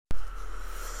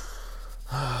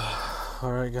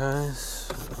Alright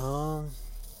guys, hold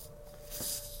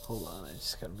on, I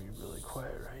just gotta be really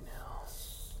quiet right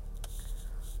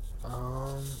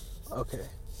now. Okay.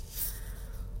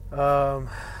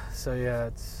 So yeah,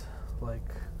 it's like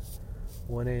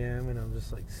 1 a.m. and I'm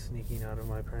just like sneaking out of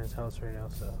my parents' house right now,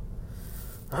 so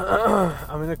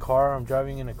I'm in a car, I'm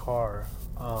driving in a car.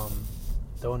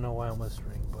 Don't know why I'm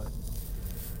whispering, but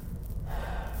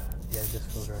yeah, it just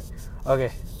feels right.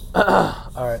 Okay.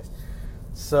 Alright.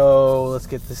 So let's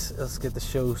get the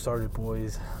show started,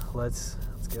 boys. Let's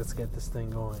get this thing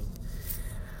going.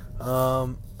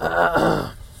 I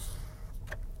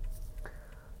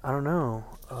don't know.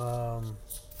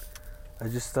 I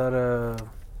just thought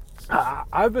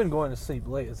I've been going to sleep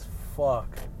late as fuck,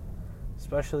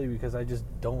 especially because I just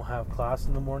don't have class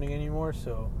in the morning anymore.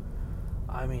 So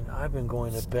I mean, I've been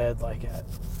going to bed like at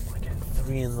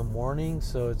 3 in the morning.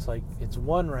 So it's like it's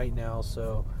 1 right now.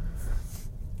 So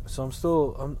I've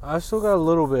still got a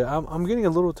little bit. I'm getting a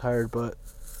little tired, but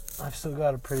I've still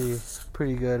got a pretty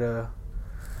good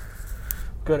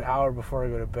hour before I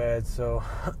go to bed. So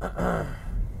I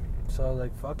was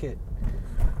like, fuck it.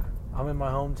 I'm in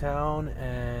my hometown,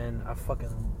 and I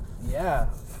fucking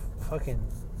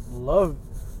love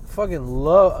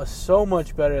so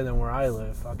much better than where I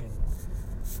live.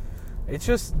 It's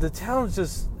just the town's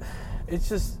just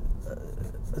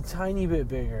a tiny bit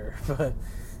bigger, but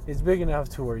it's big enough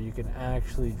to where you can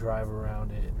actually drive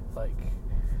around it, like,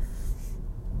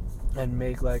 and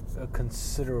make like a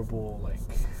considerable like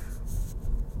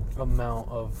amount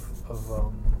of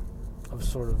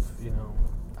sort of, you know,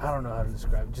 I don't know how to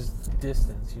describe it, just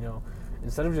distance, you know,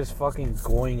 instead of just fucking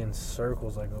going in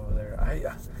circles like over there.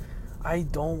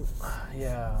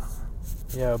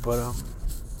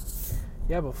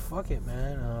 But fuck it,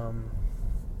 man.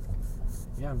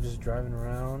 I'm just driving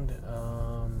around,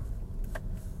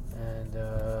 and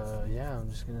I'm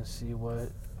just gonna see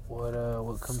what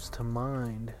comes to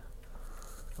mind.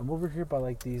 I'm over here by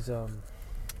like these they're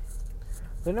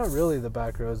not really the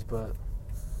back roads, but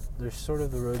they're sort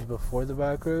of the roads before the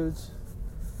back roads,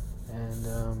 and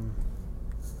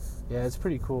it's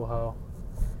pretty cool how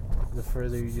the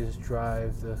further you just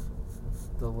drive,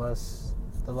 the less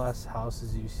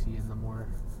houses you see, and the more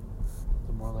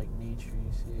like nature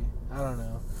you see. I don't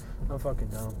know, I'm fucking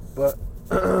dumb, but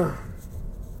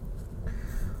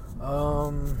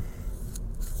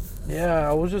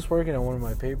I was just working on one of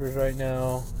my papers right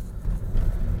now,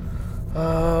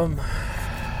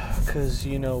 because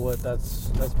you know what, that's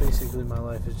basically my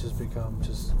life. It's just become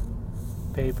just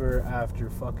paper after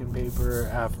fucking paper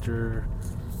after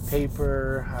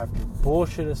paper after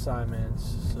bullshit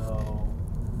assignments. So,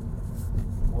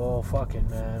 well, fuck it,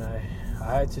 man.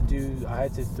 I had to do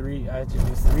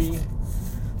 3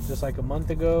 just like a month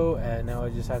ago, and now I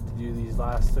just have to do these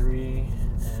last 3,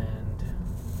 and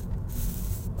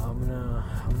I'm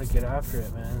gonna get after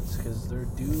it, man. It's because they're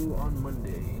due on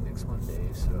next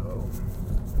Monday, so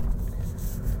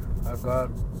I've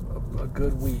got a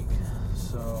good week.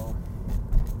 So,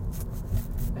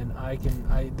 and I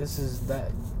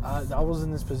was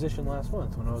in this position last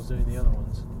month when I was doing the other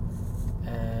ones,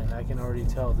 and I can already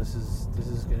tell this is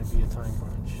gonna be a time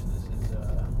crunch. This is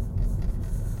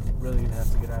really gonna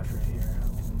have to get after it here.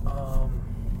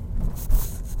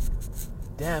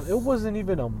 Damn, it wasn't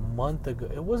even a month ago.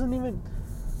 It wasn't even...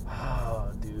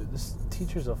 Oh, dude, this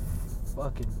teacher's a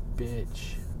fucking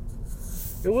bitch.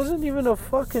 It wasn't even a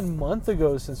fucking month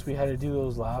ago since we had to do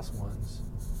those last ones.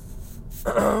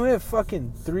 We had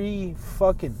fucking 3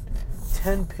 fucking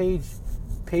 10-page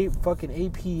fucking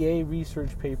APA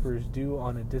research papers due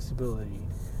on a disability.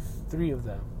 3 of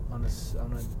them on a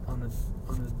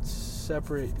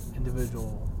separate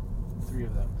individual. 3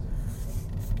 of them.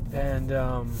 And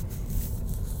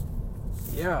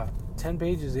 10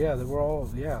 pages, they were all,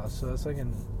 so that's like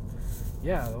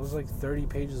that was like 30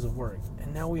 pages of work.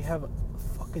 And now we have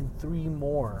fucking 3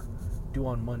 more due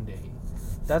on Monday.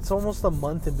 That's almost a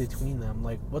month in between them.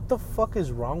 Like, what the fuck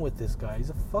is wrong with this guy? He's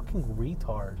a fucking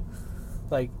retard.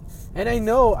 Like, and I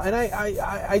know, and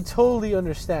I totally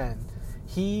understand.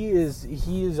 He is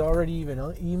already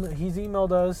he's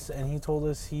emailed us, and he told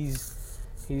us he's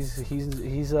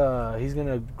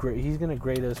gonna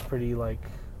grade us pretty like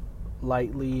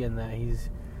lightly, and that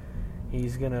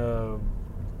he's gonna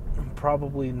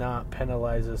probably not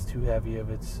penalize us too heavy if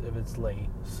it's late.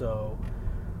 So,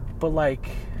 but like,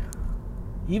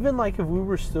 even like if we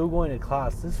were still going to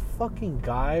class, this fucking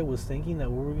guy was thinking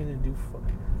that we were gonna do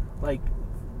like,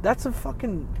 that's a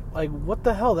fucking, like, what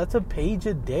the hell? That's a page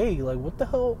a day. Like, what the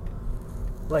hell?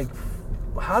 Like,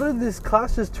 how did this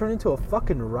class just turn into a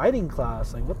fucking writing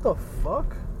class? Like, what the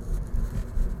fuck?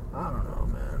 I don't know,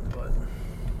 man. But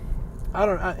I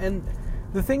don't. And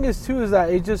the thing is too is that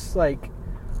it just like,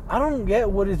 I don't get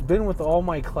what it's been with all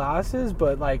my classes,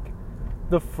 but like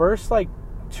the first like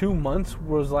 2 months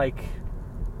was like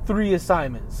 3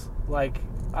 assignments. Like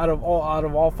out of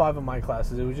all 5 of my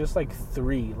classes, it was just like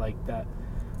 3 like that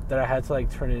I had to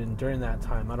like turn in during that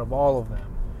time out of all of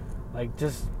them. Like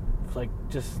just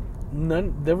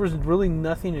none. There was really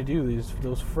nothing to do.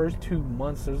 Those first 2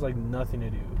 months, there's like nothing to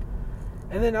do,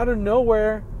 and then out of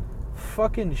nowhere,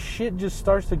 fucking shit just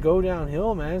starts to go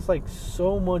downhill, man. It's like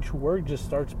so much work just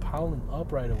starts piling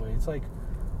up right away. It's like,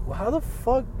 well, how the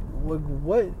fuck? Like,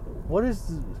 what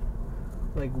is?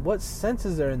 Like, what sense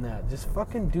is there in that? Just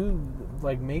fucking do,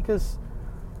 like, make us,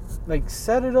 like,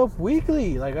 set it up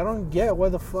weekly. Like, I don't get why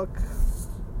the fuck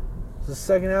the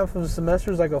second half of the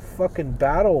semester is like a fucking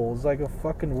battle. It's like a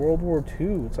fucking World War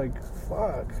II. It's like,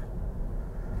 fuck.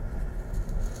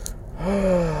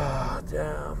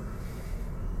 Damn.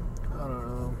 I don't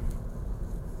know.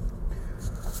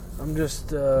 I'm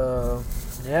just,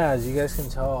 yeah, as you guys can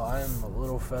tell, I'm a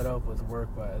little fed up with work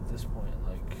at this point.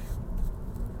 Like,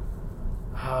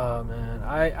 oh, man.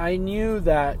 I knew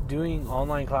that doing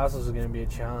online classes was going to be a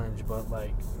challenge, but,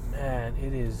 like, man,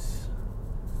 it is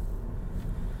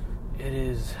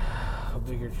a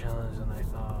bigger challenge than I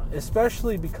thought.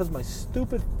 Especially because my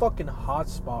stupid fucking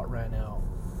hotspot ran out.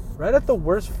 Right at the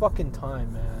worst fucking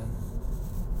time, man.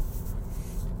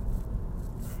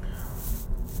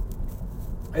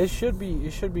 It should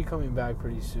be coming back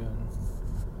pretty soon.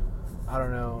 I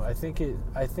don't know. I think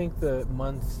the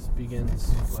month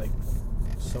begins like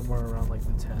somewhere around like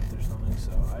the 10th or something.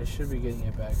 So I should be getting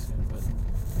it back soon. But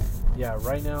yeah,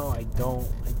 right now I don't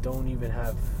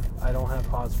have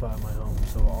hotspot at my home.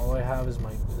 So all I have is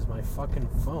my fucking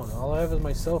phone. All I have is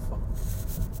my cell phone.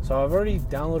 So I've already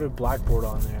downloaded Blackboard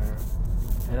on there,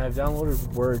 and I've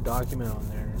downloaded Word document on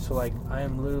there. So like I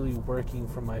am literally working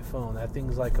from my phone. That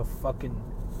thing's like a fucking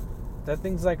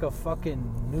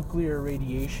nuclear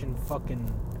radiation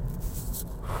fucking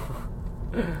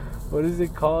what is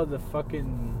it called? That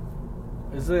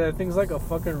thing's like a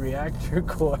fucking reactor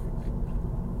core.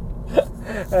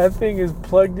 That thing is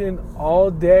plugged in all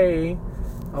day.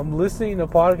 I'm listening to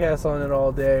podcasts on it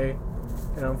all day,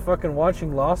 and I'm fucking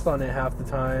watching Lost on it half the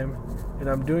time, and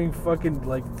I'm doing fucking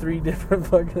like 3 different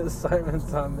fucking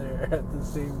assignments on there at the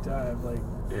same time. Like,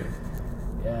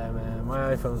 yeah, man,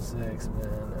 my iPhone 6, man.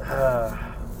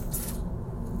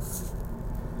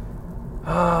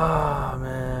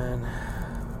 Man.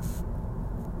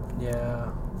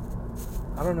 Yeah.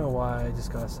 I don't know why I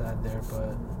just got sad there,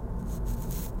 but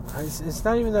it's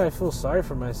not even that I feel sorry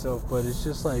for myself, but it's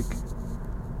just like,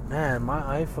 man, my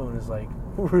iPhone is like,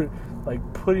 like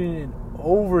putting in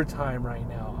overtime right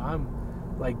now. I'm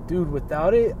like,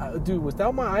 without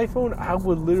my iPhone, I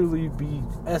would literally be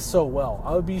SOL.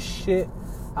 I would be shit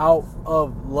out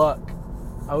of luck.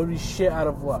 I would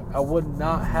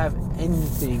not have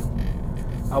anything.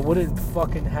 I wouldn't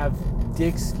fucking have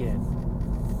dick skin.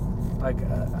 Like,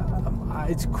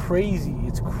 it's crazy.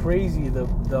 It's crazy the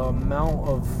amount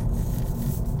of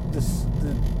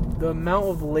the amount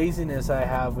of laziness I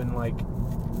have in like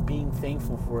being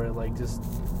thankful for it. Like, just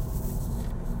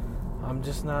I'm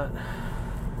just not.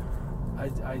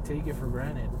 I take it for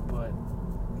granted, but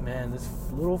man, this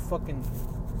little fucking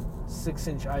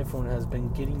 6-inch iPhone has been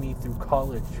getting me through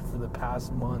college for the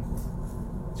past month.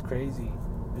 It's crazy.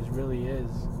 It really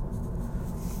is.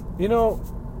 You know,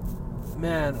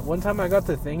 man, one time I got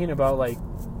to thinking about like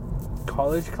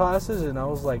college classes, and I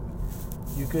was like,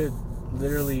 you could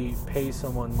literally pay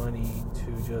someone money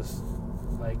to just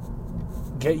like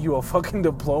get you a fucking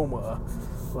diploma,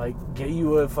 like get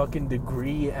you a fucking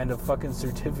degree and a fucking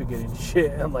certificate and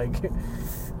shit, and like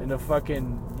and a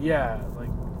fucking like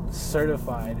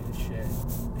certified and shit,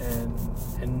 and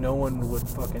no one would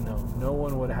fucking know. No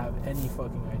one would have any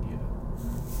fucking idea.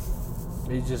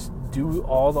 They just do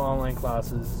all the online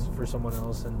classes for someone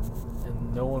else, and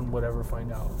no one would ever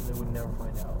find out. They would never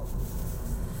find out.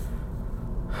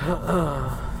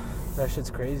 That shit's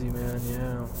crazy, man.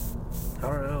 Yeah, I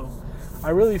don't know.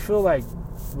 I really feel like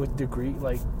with degree,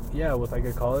 like with like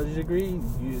a college degree,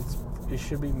 it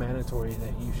should be mandatory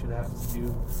that you should have to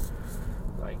do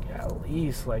like at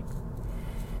least like,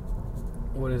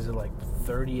 what is it, like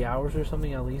 30 hours or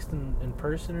something at least in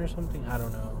person or something. I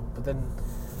don't know, but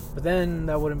then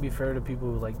that wouldn't be fair to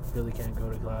people who like really can't go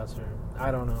to class, or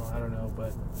I don't know,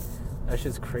 but that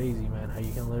shit's crazy, man, how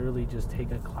you can literally just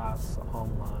take a class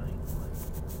online. Like,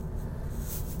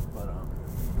 but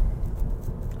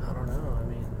I don't know, I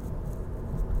mean,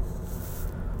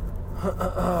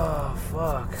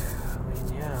 fuck. I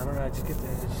mean, yeah, I don't know, I just get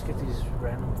these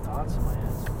random thoughts in my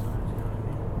head sometimes, you know what I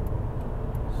mean?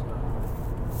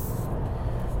 So,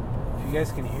 if you You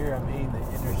guys can hear I'm hitting the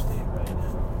interstate right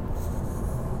now.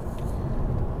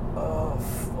 Oh,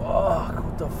 fuck.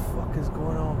 What the fuck is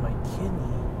going on with my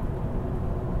kidney?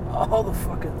 All the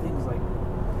fucking things like...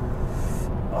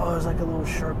 Oh, there's like a little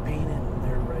sharp pain in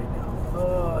there right now.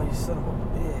 Oh, you son of a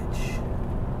bitch.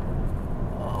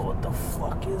 Oh, what the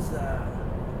fuck is that?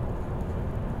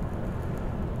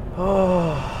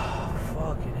 Oh,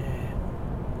 fucking hell.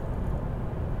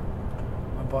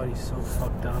 My body's so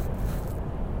fucked up.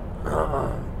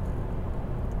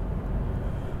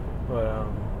 But,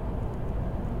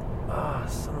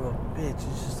 son of a bitch,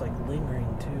 it's just like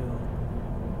lingering too.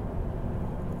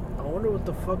 I wonder what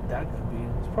the fuck that could be.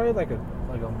 It's probably like a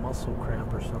muscle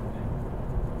cramp or something.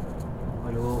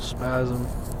 Like a little spasm.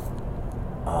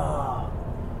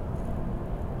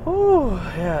 Oh,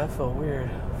 yeah, that felt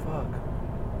weird. Fuck.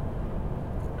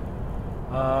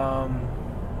 I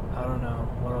don't know.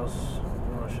 What else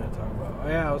should I talk about? Oh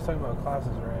yeah, I was talking about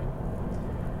classes, right?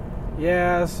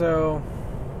 Yeah, so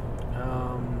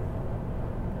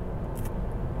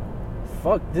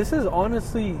fuck, this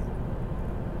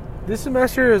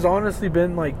semester has honestly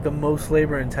been like the most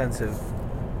labor intensive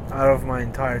out of my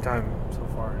entire time so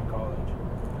far in college.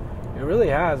 It really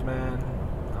has, man.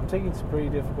 I'm taking some pretty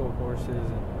difficult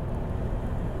courses,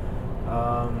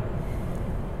 and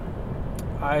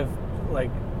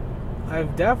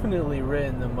I've definitely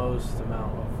written the most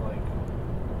amount of like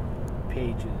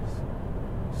pages.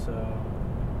 So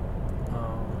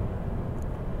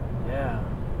yeah,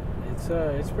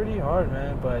 it's pretty hard,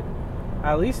 man, but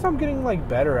at least I'm getting like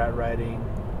better at writing.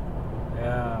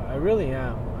 Yeah, I really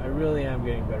am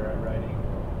getting better at writing.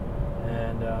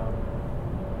 And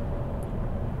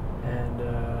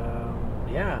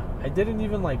yeah, I didn't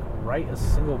even like write a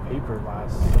single paper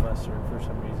last semester for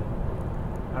some reason.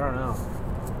 I don't know.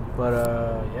 But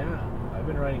yeah, I've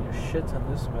been writing a shit ton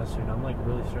this semester, and I'm like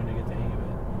really starting to get the hang of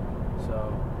it.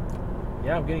 So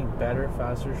yeah, I'm getting better,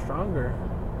 faster, stronger.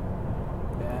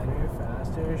 Better,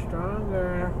 faster,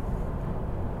 stronger.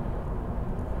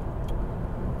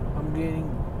 I'm getting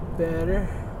better,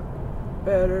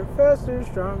 faster,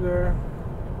 stronger.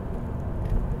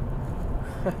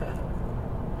 Fuck.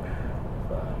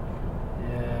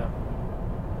 Yeah.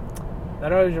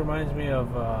 That always reminds me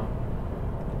of,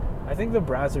 I think the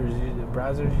Brazzers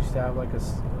used to have like a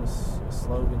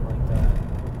slogan like that.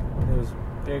 It was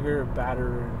bigger,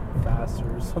 badder, and faster,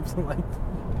 or something like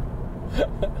that.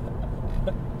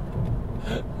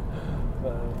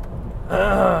 But,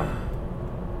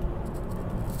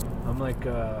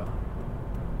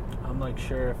 I'm like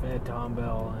Sheriff Ed Tom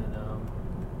Bell, and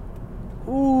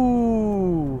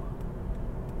ooh,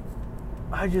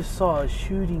 I just saw a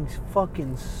shooting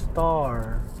fucking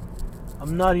star.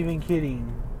 I'm not even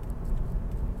kidding.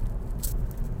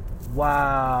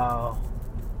 Wow.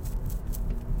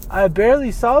 I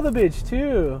barely saw the bitch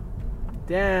too.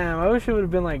 Damn, I wish it would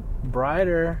have been like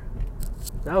brighter.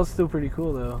 That was still pretty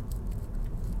cool though.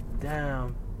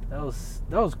 Damn, that was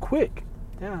quick.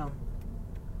 Damn,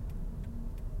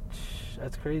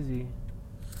 that's crazy.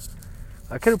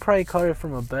 I could have probably caught it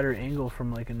from a better angle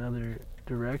from like another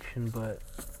direction, but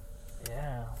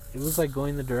yeah, it was like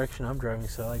going the direction I'm driving,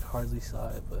 so I like hardly saw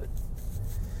it. But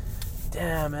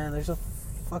damn, man, there's a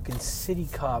fucking city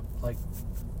cop like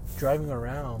driving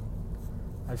around.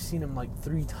 I've seen him like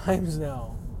 3 times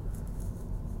now.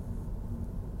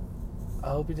 I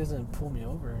hope he doesn't pull me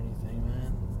over or anything,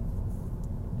 man.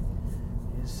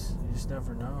 You just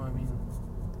never know. I mean,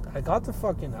 I got the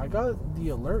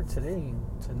alert today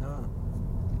to not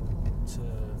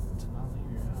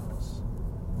leave your house.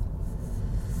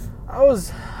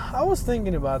 I was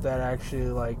thinking about that actually,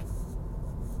 like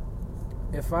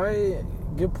if I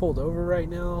get pulled over right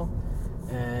now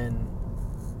and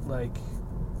like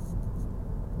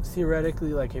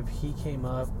theoretically, like if he came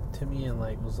up to me and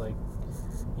like was like,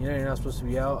 you know, you're not supposed to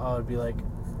be out, I would be like,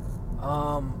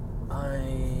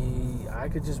 I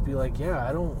could just be like, yeah,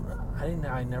 I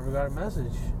never got a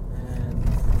message. And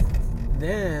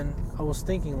then I was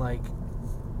thinking like,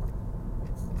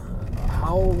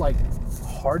 how like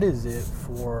hard is it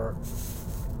for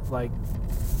like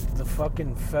the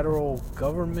fucking federal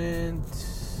government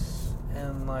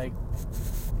and like,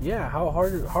 yeah,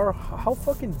 how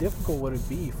fucking difficult would it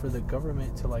be for the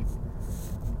government to like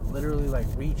literally like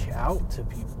reach out to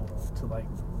people to like,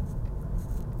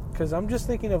 because I'm just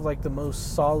thinking of like the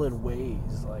most solid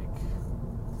ways, like,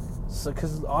 so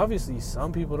because obviously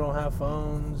some people don't have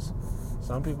phones,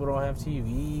 some people don't have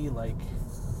TV, like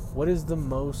what is the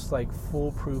most like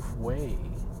foolproof way?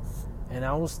 And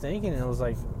I was thinking, and I was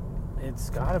like, it's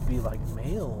gotta be like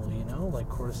mail, you know, like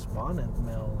correspondent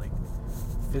mail, like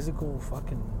physical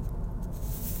fucking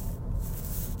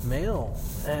male,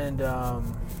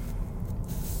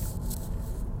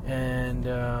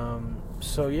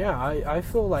 so yeah, I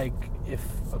feel like if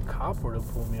a cop were to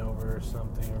pull me over or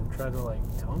something, or try to like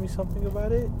tell me something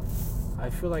about it, I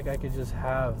feel like I could just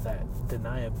have that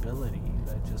deniability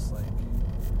that just like,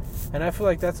 and I feel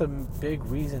like that's a big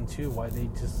reason too why they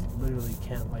just literally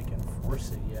can't like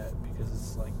enforce it yet, because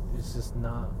it's like it's just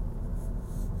not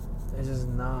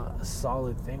a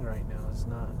solid thing right now. It's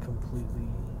not completely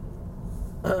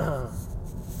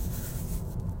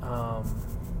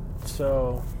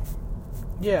so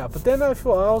yeah, but then I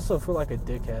also feel like a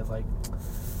dickhead, like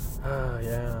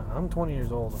yeah, I'm 20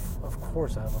 years old, of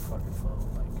course I have a fucking phone,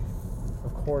 like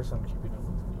of course I'm keeping up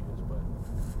with the news,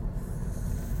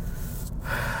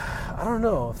 but I don't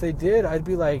know. If they did, I'd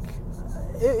be like,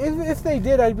 if they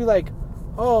did, I'd be like,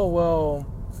 oh well,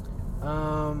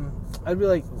 I'd be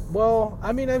like, well,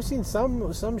 I mean, I've seen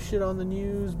some shit on the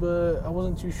news, but I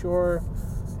wasn't too sure.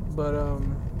 But I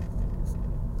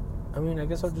mean, I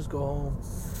guess I'll just go home.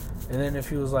 And then if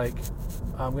he was like,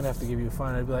 I'm gonna have to give you a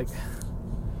fine, I'd be like,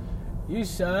 you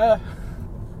sir,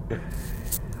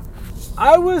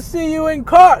 I will see you in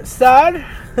court, son.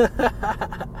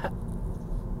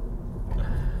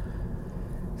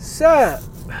 Sir,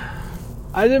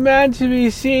 I demand to be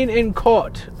seen in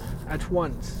court at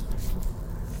once.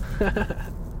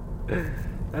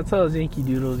 That's how Zinky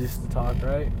Doodles used to talk,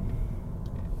 right?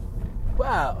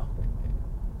 Wow.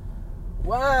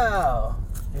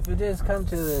 If it has come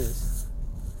to this,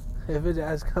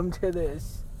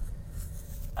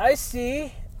 I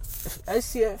see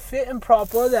it fit and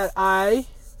proper that I,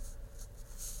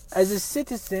 as a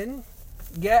citizen,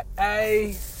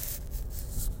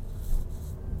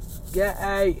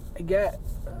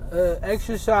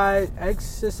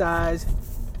 exercise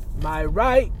my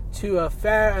right to a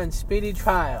fair and speedy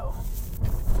trial.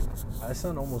 I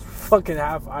sound almost fucking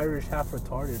half Irish, half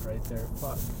retarded right there.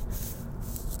 Fuck.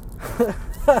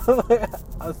 a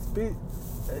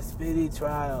speedy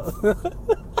trial.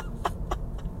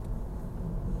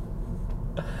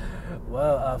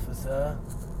 Well, officer,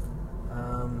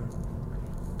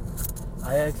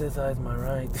 I exercise my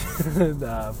right.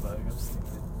 Nah, fuck, I'm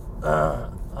stupid.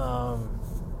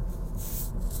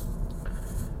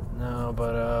 No,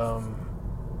 but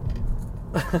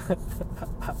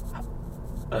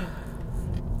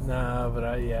nah, but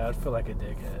I'd feel like a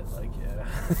dickhead. Like, yeah.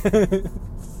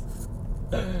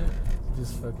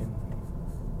 Just fucking.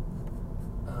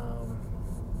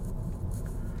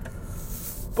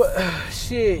 But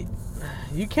shit,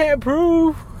 you can't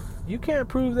prove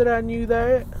that I knew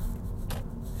that.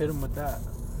 Hit him with that.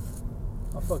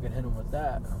 I'll fucking hit him with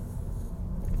that.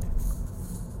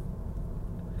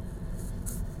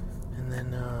 And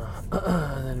then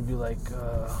it'd be like,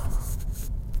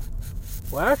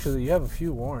 well, actually, you have a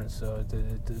few warrants, so it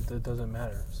doesn't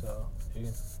matter. So you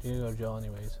can go to jail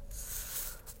anyways.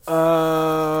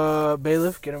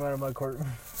 Bailiff, get him out of my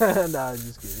courtroom. Nah, I'm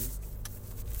just kidding.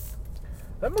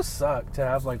 That must suck to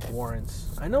have like warrants.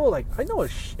 I know a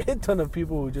shit ton of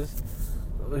people who just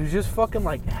fucking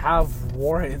like have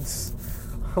warrants.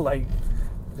 Like,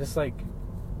 just like,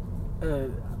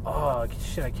 oh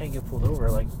shit, I can't get pulled over.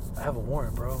 Like, I have a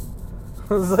warrant, bro.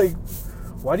 I was like,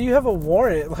 why do you have a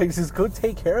warrant? Like, just go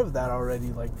take care of that already.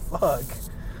 Like, fuck.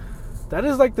 That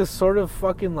is like the sort of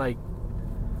fucking like,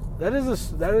 that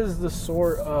is the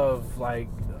sort of like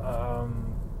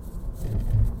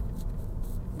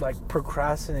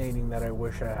procrastinating that I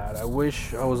wish I had. I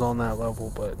wish I was on that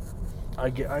level, but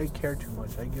I care too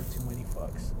much. I give too many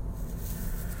fucks.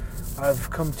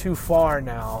 I've come too far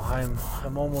now. I'm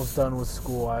almost done with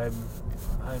school. I'm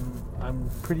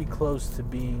pretty close to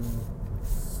being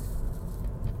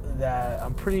that.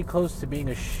 I'm pretty close to being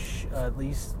at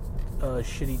least a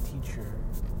shitty teacher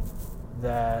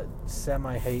that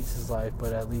semi hates his life,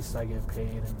 but at least I get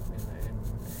paid and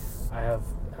I have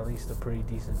at least a pretty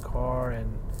decent car,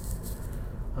 and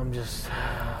I'm just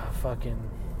fucking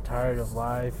tired of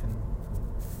life and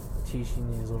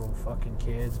teaching these little fucking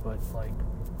kids, but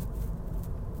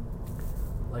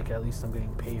like at least I'm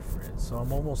getting paid for it. So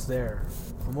I'm almost there.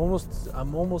 I'm almost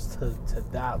to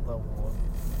that level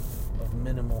of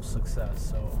minimal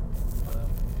success. So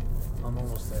I'm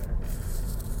almost there.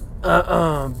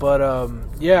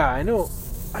 Yeah, I know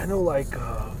like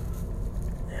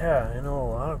yeah, I know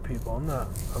a lot of people. I'm not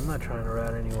trying to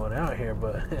rat anyone out here,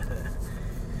 but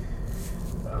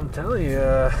I'm telling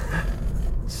you,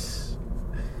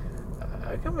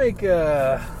 I can make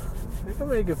a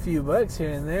few bucks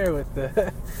here and there with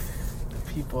the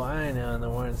people I know and the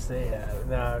ones they have.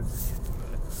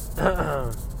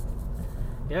 No,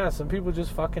 yeah, some people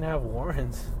just fucking have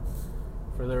warrants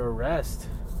for their arrest.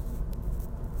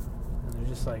 And they're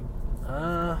just like,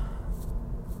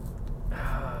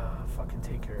 fucking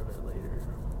take care of it later.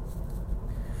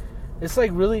 It's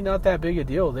like really not that big a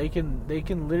deal. They can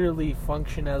literally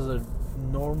function as a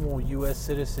normal U.S.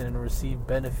 citizen and receive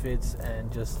benefits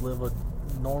and just live a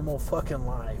normal fucking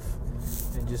life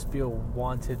and just be a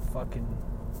wanted fucking,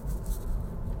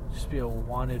 just be a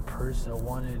wanted person,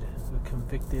 a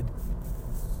convicted,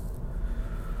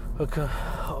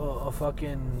 a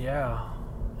fucking, yeah,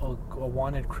 a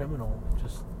wanted criminal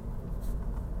just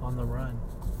on the run.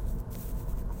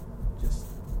 Just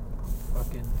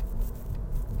fucking,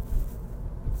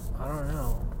 I don't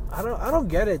know. I don't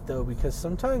get it though, because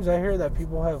sometimes I hear that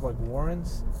people have like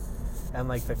warrants and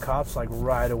like the cops like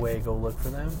right away go look for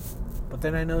them. But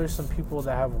then I know there's some people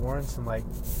that have warrants and like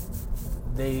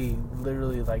they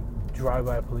literally like drive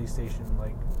by a police station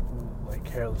like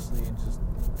carelessly and just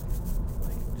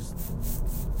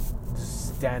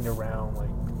stand around like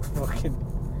fucking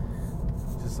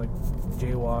just like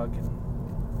jaywalk and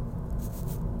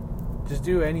just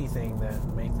do anything that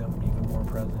make them even more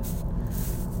present.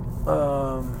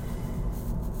 I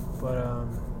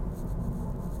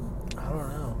don't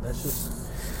know. That's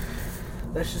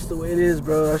just the way it is,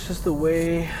 bro. That's just the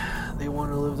way they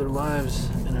want to live their lives,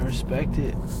 and I respect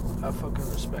it. I fucking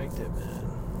respect it, man.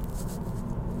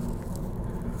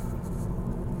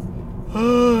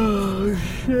 Oh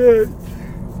shit.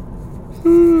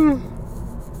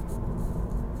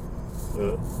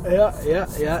 Yeah.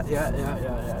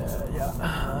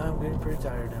 I'm getting pretty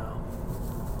tired now.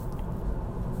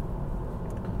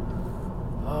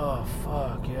 Oh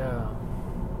fuck yeah.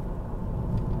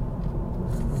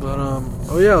 But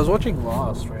oh yeah, I was watching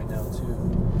Lost right now too.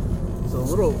 It's a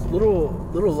little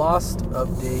Lost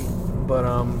update, but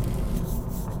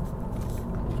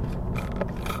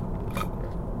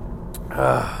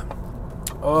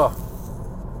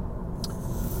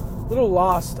little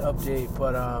Lost update,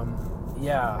 but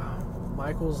yeah,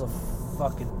 Michael's a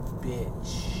fucking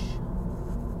bitch.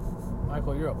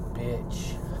 Michael, you're a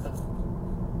bitch.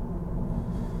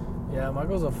 Yeah,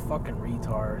 Michael's a fucking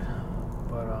retard,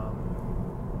 but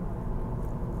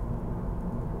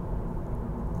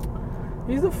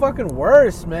he's the fucking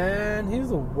worst, man. He's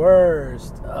the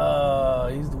worst.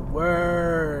 He's the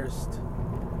worst.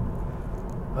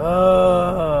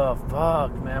 Oh,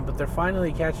 fuck, man. But they're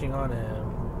finally catching on to him.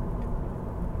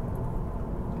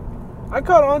 I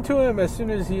caught on to him as soon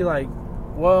as he, like,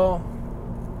 well,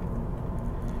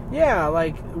 yeah,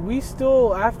 like, we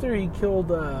still, after he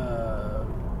killed,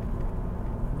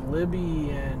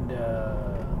 Libby and,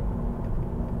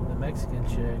 the Mexican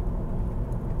chick,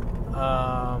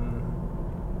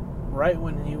 right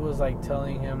when he was, like,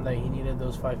 telling him that he needed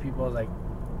those 5 people, I was like,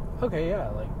 okay, yeah,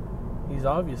 like, he's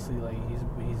obviously, like, he's a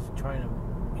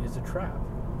trap.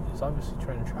 He's obviously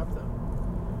trying to trap them.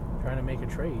 Trying to make a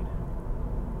trade.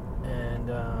 And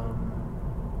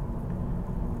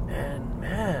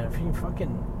man, if he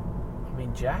fucking, I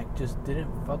mean, Jack just didn't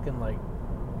fucking, like,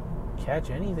 catch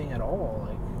anything at all.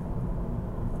 Like,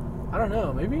 I don't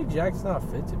know, maybe Jack's not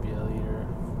fit to be a leader.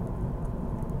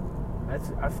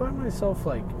 I find myself,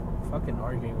 like, fucking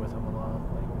arguing with him a lot.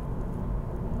 Like,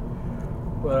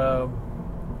 but,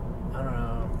 I don't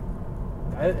know.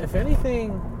 If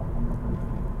anything,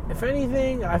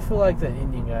 I feel like the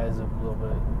Indian guy is a little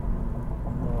bit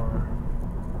more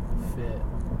fit.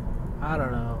 I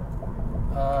don't know.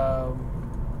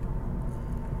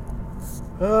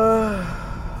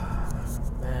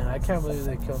 Man, I can't believe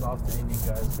they killed off the Indian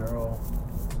guy's girl.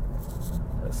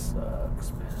 That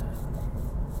sucks, man.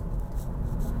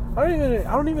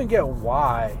 I don't even get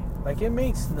why. Like, it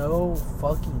makes no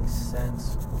fucking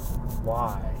sense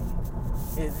why.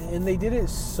 And they did it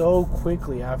so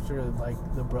quickly after, like,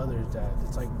 the brother's death.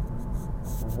 It's like,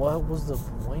 what was the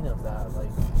point of that? Like,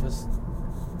 just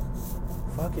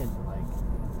fucking, like,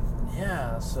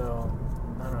 yeah, so,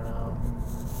 I don't know.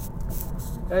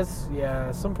 That's,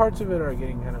 yeah, some parts of it are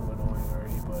getting kind of annoying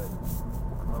already, but,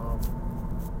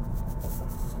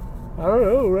 I don't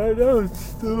know, right now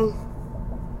it's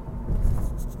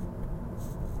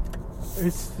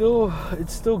still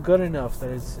good enough that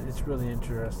it's really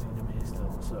interesting to me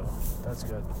still, so that's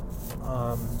good.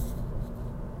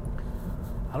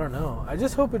 I don't know. I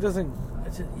just hope it doesn't. I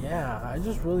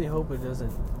just really hope it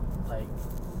doesn't. Like,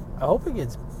 I hope it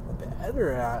gets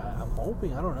better. I'm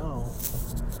hoping. I don't know,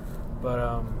 but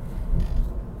I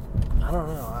don't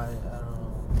know. I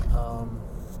don't know.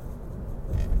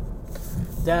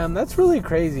 Damn, that's really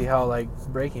crazy how, like,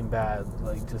 Breaking Bad,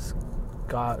 like, just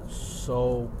got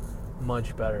so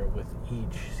much better with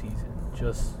each season.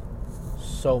 Just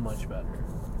so much better.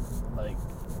 Like,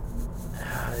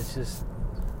 it's just,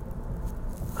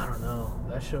 I don't know.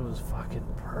 That show was fucking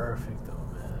perfect though,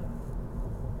 man.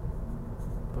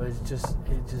 But it just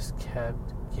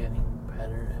kept getting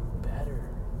better and better.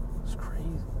 It was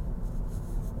crazy.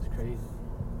 It's crazy.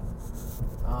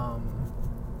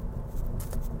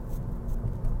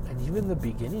 And even the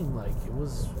beginning, like, it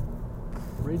was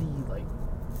pretty, like,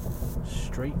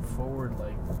 straightforward.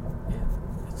 Like,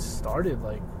 it started,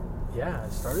 like, yeah,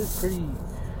 it started pretty,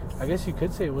 I guess you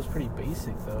could say it was pretty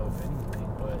basic, though, if anything,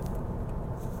 but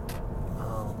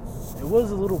it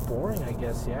was a little boring, I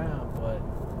guess, yeah, but,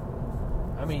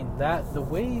 I mean, the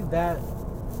way that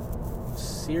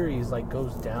series, like,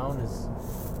 goes down is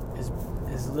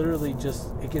literally just,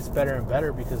 it gets better and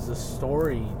better because the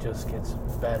story just gets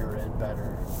better and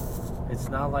better. It's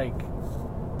not like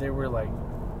they were, like,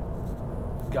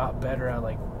 got better at,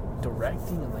 like,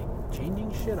 directing and, like,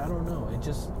 changing shit. I don't know. It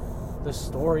just, the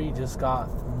story just got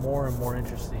more and more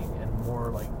interesting and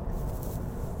more, like,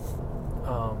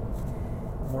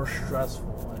 more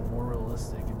stressful and more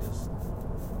realistic and just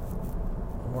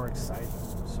more exciting.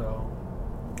 So,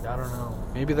 I don't know.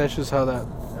 Maybe that's just how that,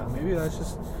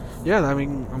 yeah, I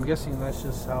mean, I'm guessing that's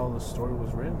just how the story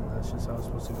was written. That's just how it's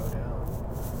supposed to go down.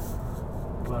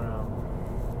 But, I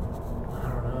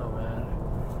don't know, man.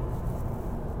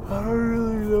 I don't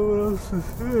really know what else to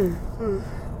say.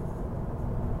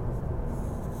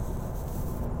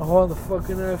 I'm on the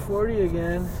fucking I-40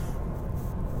 again.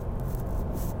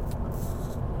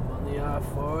 I'm on the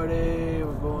I-40.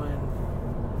 We're going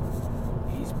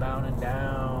eastbound and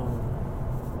down.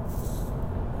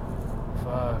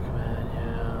 Fuck, man,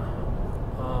 yeah.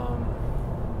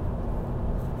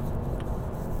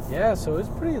 Yeah, so it's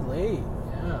pretty late.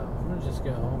 Yeah, I'm gonna just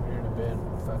get home here in a bit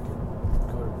and fucking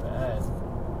go to bed.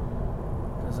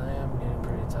 Because I am getting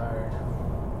pretty tired.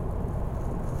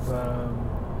 But,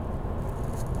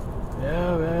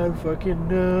 yeah, man, fucking, I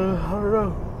don't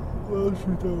know. What else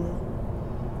we talking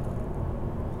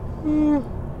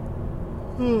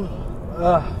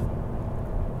about?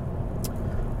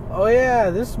 Oh yeah,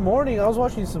 this morning I was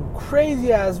watching some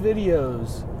crazy ass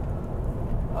videos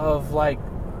of, like,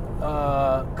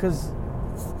 cause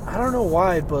I don't know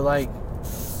why, but, like,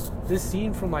 this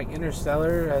scene from, like,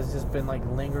 Interstellar has just been, like,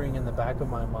 lingering in the back of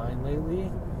my mind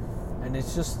lately, and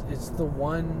it's the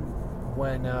one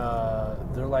when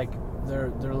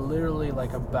they're literally,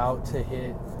 like, about to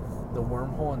hit the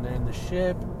wormhole and they're in the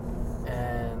ship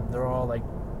and they're all, like,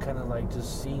 kind of, like,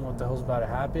 just seeing what the hell's about to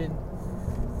happen,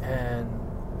 and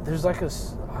there's, like,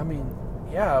 I mean,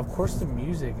 yeah, of course the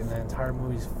music in the entire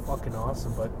movie is fucking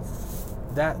awesome, but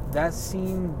that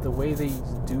scene, the way they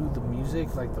do the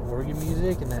music, like the organ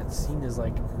music, and that scene is,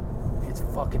 like, it's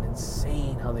fucking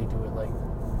insane how they do it. Like,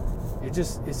 it's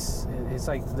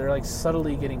like they're, like,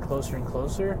 subtly getting closer and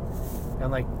closer, and,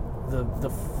 like, the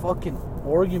fucking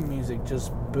organ music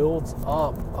just builds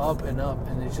up and up,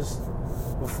 and it's just,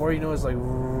 before you know, it's like,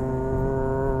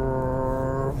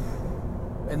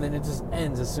 and then it just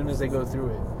ends as soon as they go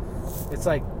through it. It's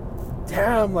like,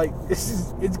 damn, like,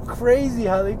 it's crazy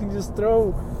how they can just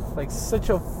throw, like, such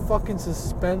a fucking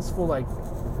suspenseful, like,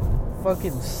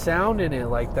 fucking sound in it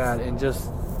like that, and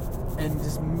just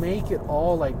make it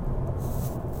all, like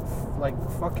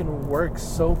fucking work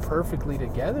so perfectly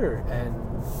together, and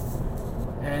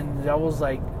I was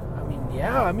like, I mean,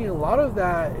 yeah, I mean, a lot of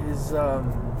that is,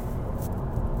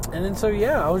 and then, so,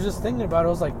 yeah, I was just thinking about it. I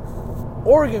was like,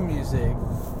 organ music,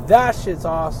 that shit's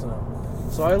awesome.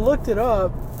 So I looked it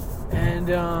up, and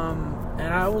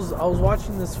I was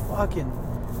watching this fucking,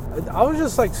 I was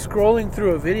just, like, scrolling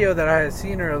through a video that I had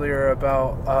seen earlier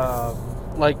about,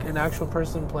 like, an actual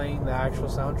person playing the actual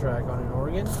soundtrack on an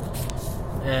organ,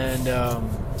 and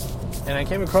I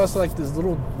came across, like, this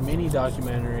little mini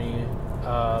documentary. It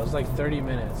was like 30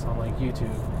 minutes on, like, YouTube,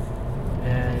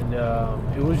 and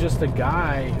it was just a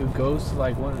guy who goes to,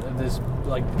 like, this,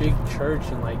 like, big church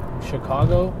in, like,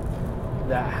 Chicago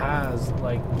that has,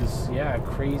 like, this, yeah,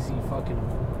 crazy fucking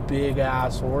big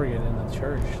ass organ in the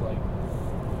church, like,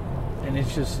 and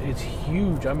it's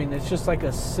huge. I mean, it's just like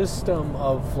a system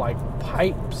of, like,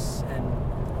 pipes and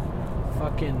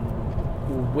fucking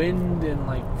wind and,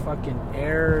 like, fucking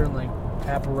air and, like,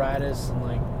 apparatus and,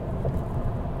 like,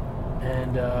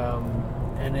 and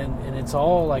it's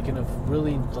all, like, in a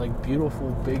really, like,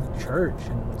 beautiful big church,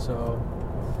 and so,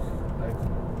 like,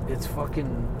 it's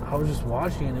fucking, I was just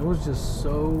watching and it was just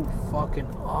so fucking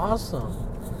awesome.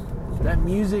 That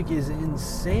music is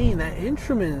insane. That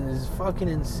instrument is fucking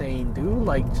insane, dude.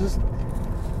 Like, just,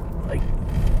 like,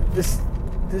 this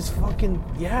fucking,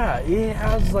 yeah, it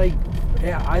has, like,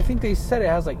 yeah, I think they said it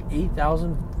has, like,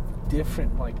 8,000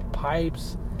 different, like,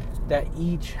 pipes that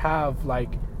each have,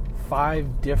 like,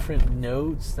 5 different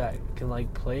notes that can,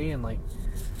 like, play, and, like,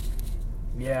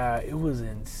 Yeah, it was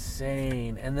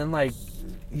insane. And then like,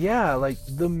 yeah, like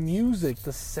the music,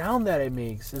 the sound that it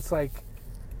makes, it's like,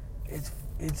 it's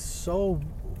so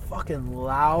fucking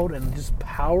loud and just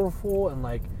powerful. And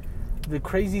like, the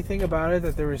crazy thing about it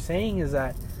that they were saying is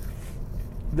that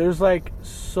there's like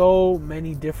so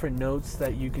many different notes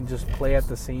that you can just play at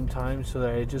the same time, so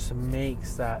that it just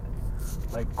makes that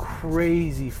like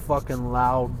crazy fucking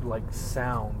loud like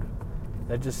sound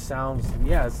that just sounds,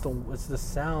 yeah, it's the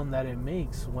sound that it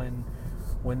makes when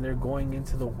they're going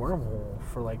into the wormhole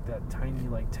for like that tiny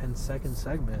like 10-second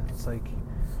segment. It's like,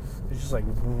 it's just like,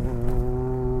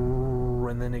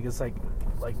 and then it gets like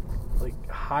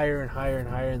higher and higher and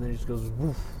higher, and then it just goes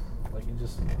woof. Like it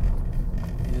just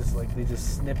like they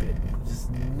just nip it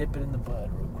in the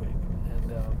bud real quick.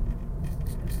 And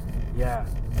yeah,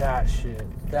 that shit's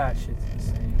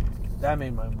insane. That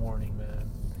made my morning, man.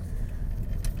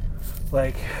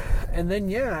 Like, and then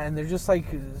yeah, and they're just like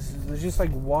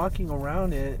walking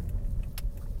around it.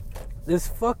 This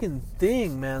fucking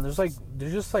thing, man. There's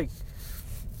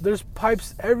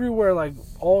pipes everywhere, like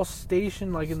all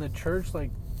stationed, like in the church,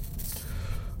 like,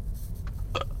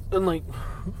 and like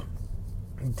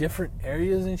different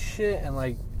areas and shit, and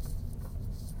like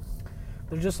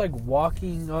they're just like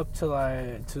walking up to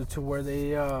like to where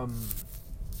they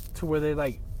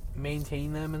like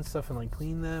maintain them and stuff and like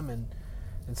clean them, and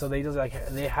so they just like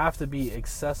they have to be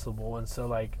accessible. And so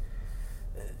like,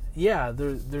 yeah,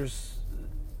 there's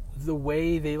the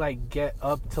way they like get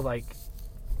up to like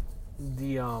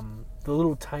the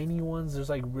little tiny ones. There's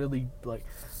like really like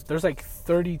there's like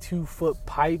 32-foot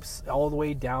pipes all the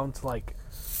way down to like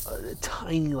a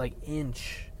tiny like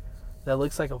inch that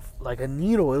looks like a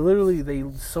needle. It literally,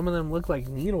 some of them look like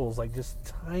needles, like just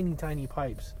tiny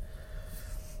pipes.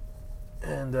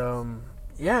 And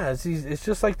yeah, it's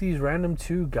just like these random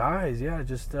two guys, yeah,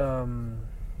 just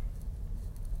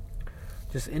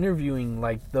interviewing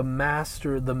like the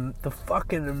master, the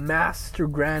fucking master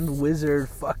grand wizard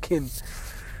fucking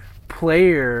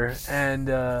player.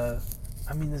 And I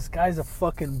mean, this guy's a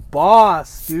fucking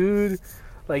boss, dude.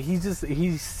 Like, he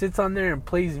sits on there and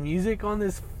plays music on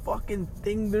this fucking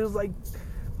thing. There's like,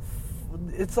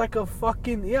 it's like a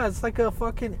fucking, yeah, it's like a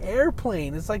fucking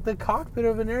airplane. It's like the cockpit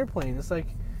of an airplane. It's like,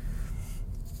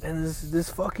 and this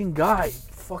fucking guy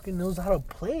fucking knows how to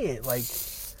play it. Like,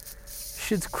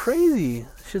 shit's crazy.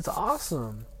 Shit's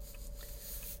awesome.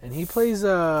 And he plays,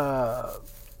 there's a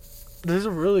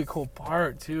really cool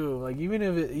part too. Like,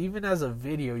 even as a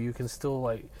video, you can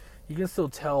still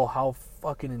tell how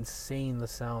fucking insane the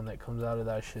sound that comes out of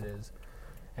that shit is.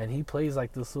 And he plays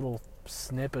like this little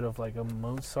snippet of like a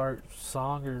Mozart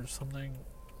song or something.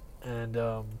 And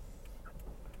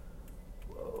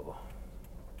whoa.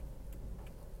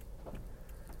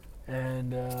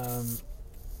 And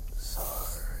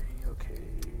sorry, okay,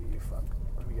 fuck.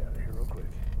 Let me get out of here real quick.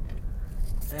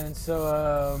 And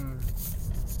so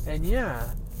and yeah,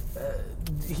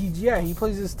 he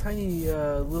plays this tiny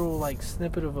little like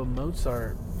snippet of a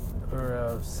Mozart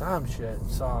or some shit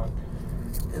song,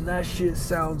 and that shit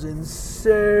sounds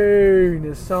insane.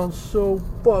 It sounds so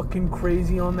fucking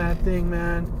crazy on that thing,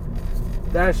 man.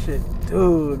 That shit,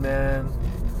 dude, man.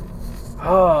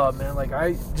 Oh man, like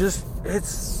it's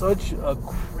such a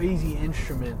crazy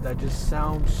instrument that just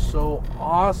sounds so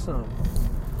awesome.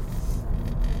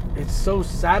 It's so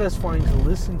satisfying to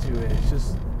listen to it.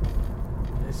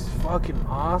 It's fucking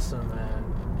awesome, man.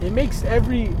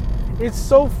 It's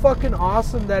so fucking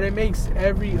awesome that it makes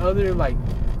every other like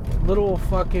little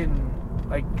fucking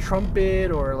like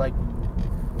trumpet or like,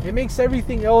 it makes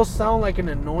everything else sound like an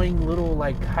annoying little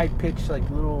like high pitched like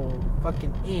little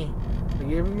fucking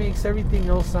Like, it makes everything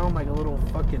else sound like a little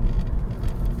fucking,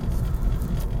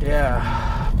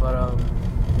 yeah. But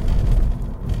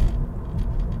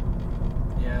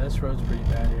yeah, this road's pretty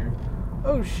bad here.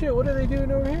 Oh shit, what are they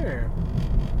doing over here?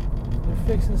 They're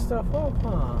fixing stuff up,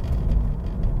 huh?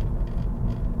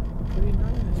 Pretty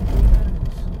nice.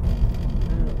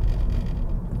 Yeah.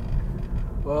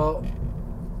 Well,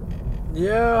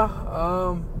 yeah,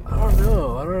 I don't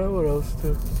know what else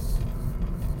to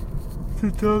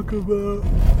talk about.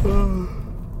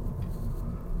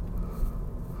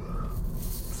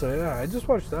 So yeah, I just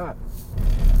watched that.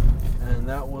 And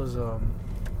that was,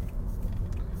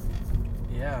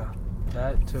 yeah,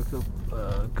 that took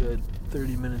a good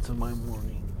 30 minutes of my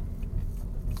morning.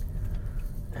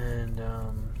 And,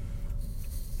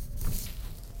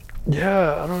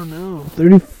 yeah, I don't know.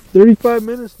 35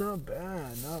 minutes, not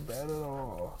bad at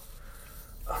all.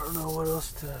 I don't know what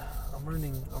else to, I'm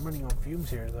running on fumes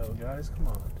here though, guys. Come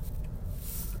on,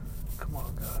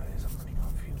 guys, I'm running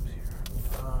on fumes here.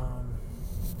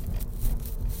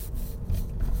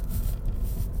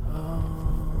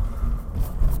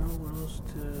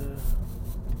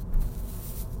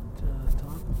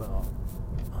 about?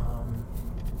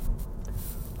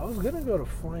 I was gonna go to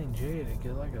Flying J to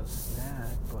get like a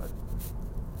snack, but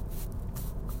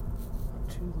I'm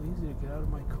too lazy to get out of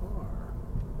my car.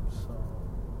 So,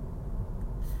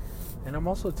 and I'm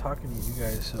also talking to you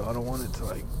guys, so I don't want it to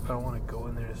I don't want to go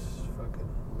in there and fucking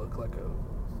look like a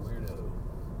weirdo.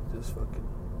 Just fucking,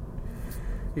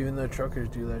 even though truckers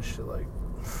do that shit like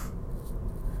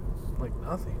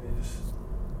nothing, they just.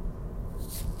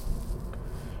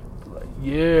 Like,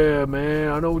 yeah,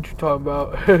 man, I know what you're talking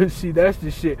about. See, that's the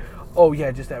shit. Oh,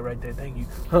 yeah, just that right there. Thank you.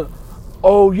 Huh.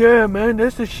 Oh, yeah, man,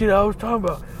 that's the shit I was talking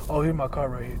about. Oh, here's my car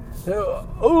right here.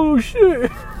 Oh, shit.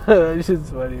 That shit's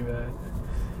funny, man.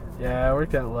 Yeah, I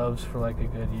worked at Love's for like a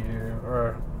good year.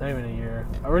 Or, not even a year.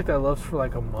 I worked at Love's for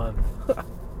like a month.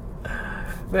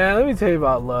 Man, let me tell you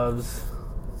about Love's.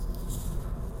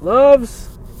 Love's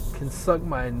can suck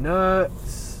my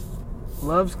nuts.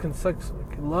 Love's can suck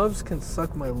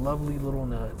my lovely little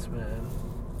nuts, man.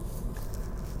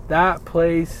 That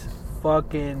place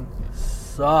fucking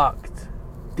sucked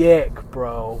dick,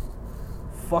 bro.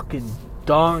 Fucking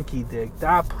donkey dick.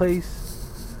 That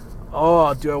place,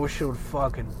 oh, dude, I wish it would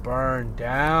fucking burn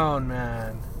down,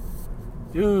 man.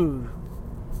 Dude,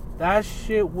 that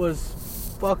shit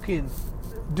was fucking,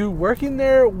 dude, working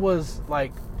there was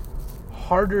like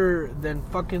harder than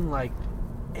fucking like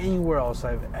anywhere else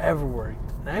I've ever worked.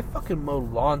 And I fucking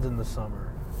mowed lawns in the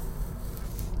summer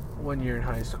when you're in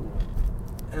high school.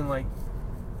 And like,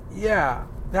 yeah,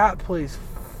 that place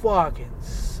fucking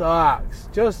sucks.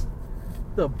 Just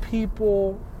the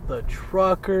people, the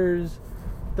truckers,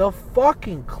 the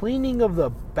fucking cleaning of the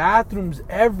bathrooms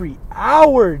every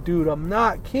hour, dude. I'm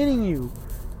not kidding you.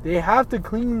 They have to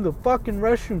clean the fucking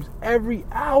restrooms every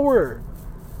hour.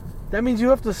 That means you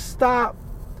have to stop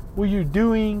what you're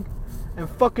doing and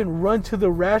fucking run to the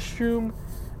restroom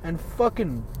and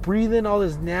fucking breathe in all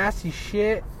this nasty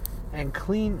shit and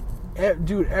clean.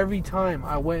 Dude, every time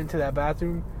I went into that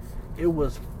bathroom, it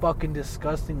was fucking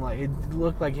disgusting. Like, it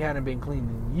looked like it hadn't been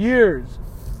cleaned in years.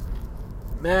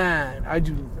 Man, I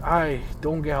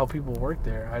don't get how people work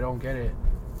there. I don't get it.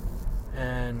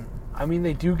 And I mean,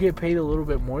 they do get paid a little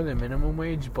bit more than minimum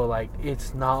wage, but like,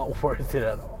 it's not worth it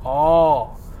at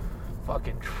all.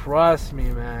 Fucking trust me,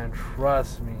 man.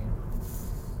 Trust me.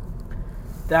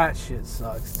 That shit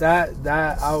sucks. That's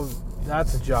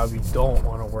a job you don't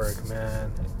want to work,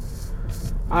 man.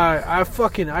 I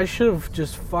should have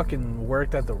just fucking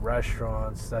worked at the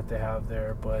restaurants that they have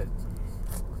there, but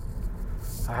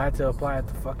I had to apply at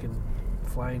the fucking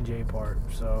Flying J part.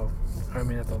 So, I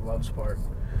mean, at the Love's part.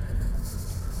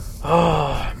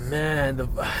 Oh man,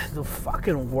 the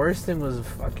fucking worst thing was the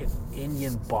fucking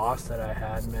Indian boss that I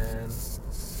had, man.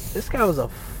 This guy was a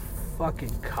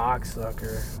fucking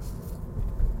cocksucker.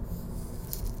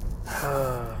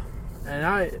 And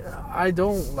I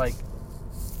don't like,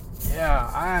 yeah,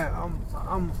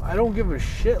 I don't give a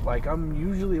shit. Like, I'm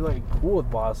usually like cool with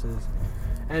bosses,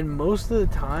 and most of the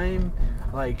time,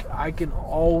 like, I can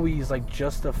always like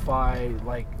justify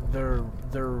like their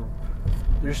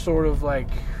sort of like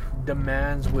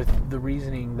demands with the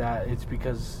reasoning that it's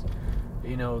because,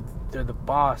 you know, they're the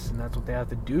boss and that's what they have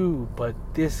to do. But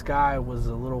this guy was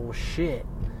a little shit.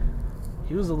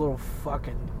 He was a little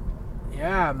fucking,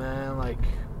 yeah, man, like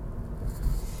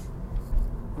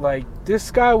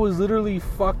this guy was literally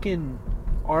fucking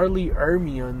Arlie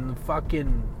Ermy on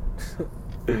fucking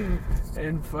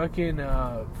and fucking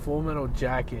Full Metal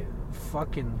Jacket.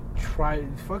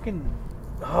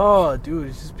 Oh, dude,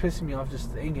 it's just pissing me off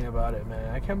just thinking about it,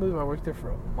 man. I can't believe I worked there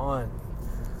for a month.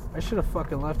 I should have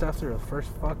fucking left after the first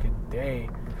fucking day.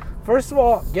 First of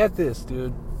all, get this,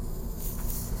 dude.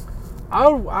 I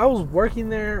was working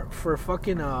there for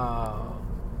fucking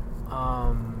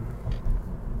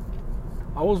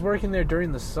I was working there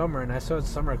during the summer, and I still had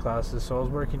summer classes, so I was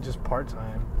working just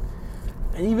part-time.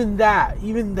 And even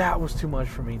that was too much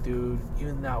for me, dude.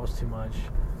 Even that was too much.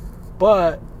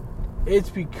 But it's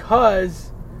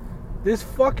because this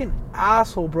fucking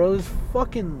asshole, bro, this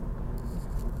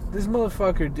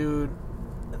motherfucker, dude,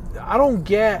 I don't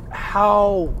get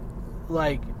how,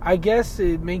 like, I guess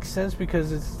it makes sense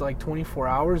because it's like 24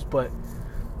 hours, but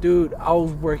dude, I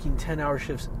was working 10-hour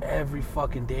shifts every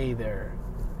fucking day there.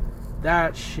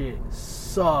 That shit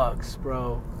sucks,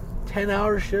 bro.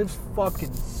 10-hour shifts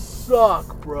fucking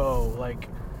suck, bro. Like,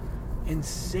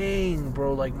 insane,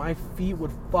 bro. Like, my feet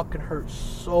would fucking hurt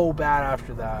so bad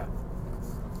after that.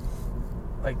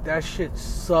 Like, that shit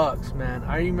sucks, man.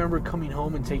 I remember coming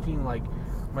home and taking, like,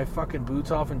 my fucking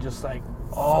boots off and just, like,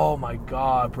 oh my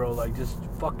god, bro. Like, just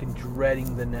fucking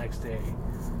dreading the next day.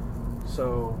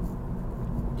 So,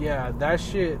 yeah, that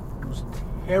shit was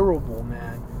terrible,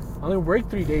 man. I only worked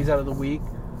 3 days out of the week,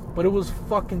 But it was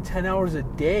fucking 10 hours a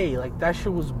day. Like, that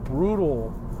shit was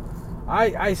brutal.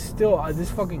 I still, this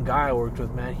fucking guy I worked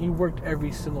with, man, he worked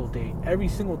every single day of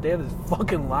his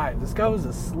fucking life. This guy was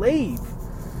a slave.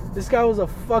 This guy was a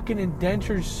fucking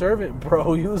indentured servant,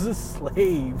 bro. He was a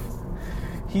slave.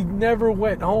 He never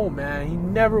went home, man. He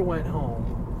never went home.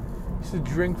 He used to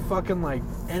drink fucking, like,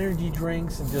 energy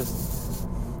drinks and just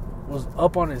was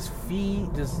up on his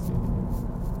feet. Just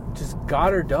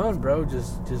got her done, bro.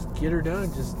 Just get her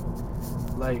done. Just,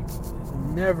 like,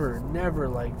 never,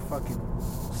 like, fucking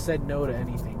said no to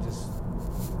anything. Just,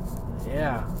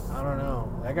 yeah, I don't know.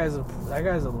 That guy's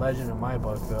a legend in my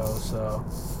book, though. So,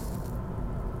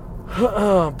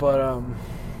 but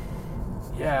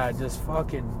yeah, just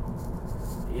fucking,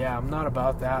 yeah, I'm not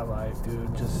about that life,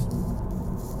 dude. Just,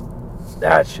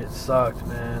 that shit sucked,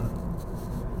 man.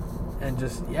 And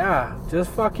just, yeah,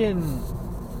 just fucking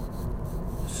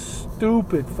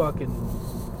stupid fucking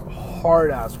hard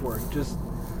ass work. Just,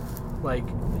 like,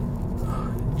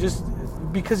 just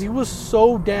because he was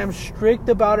so damn strict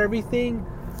about everything,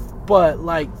 but,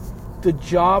 like, the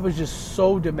job is just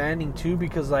so demanding too,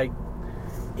 because, like,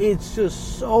 it's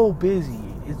just so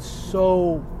busy. It's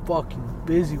so fucking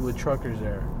busy with truckers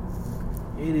there.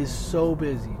 It is so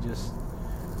busy. Just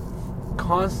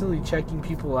constantly checking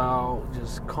people out.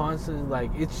 Just constantly,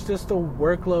 like, it's just a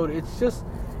workload.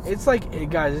 It's like,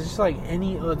 guys, it's just like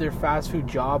any other fast food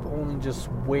job, only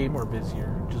just way more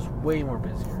busier. Just way more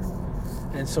busier.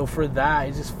 And so for that,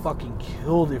 it just fucking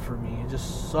killed it for me. It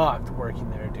just sucked working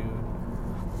there, dude.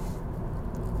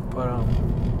 But,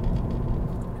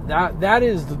 that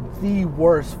is the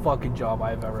worst fucking job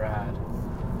I've ever had.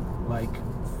 Like,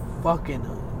 fucking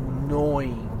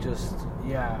annoying. Just,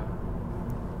 yeah.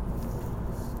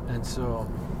 And so,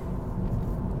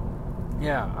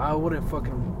 yeah, I wouldn't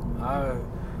fucking, I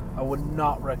would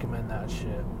not recommend that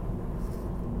shit.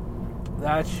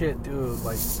 That shit, dude,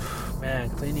 like, man,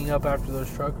 cleaning up after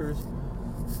those truckers,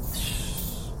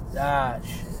 that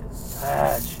shit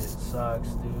sucks,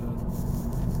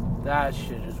 dude. That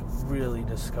shit is really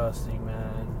disgusting,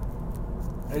 man.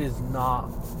 It is not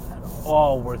at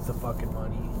all worth the fucking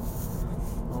money.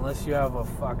 Unless you have a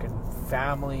fucking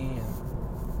family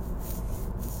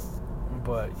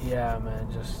but yeah,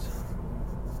 man, just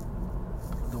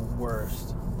the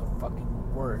worst. The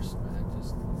fucking worst, man.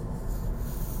 Just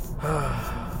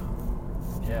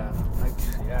yeah, I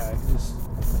just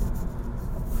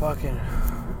fucking,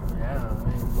 yeah.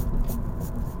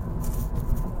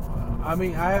 I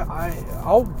mean,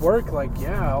 I'll work, like,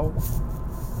 yeah,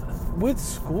 with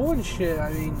school and shit.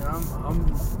 I mean,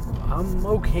 I'm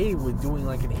okay with doing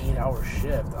like an 8-hour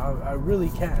shift. I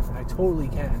really can. I totally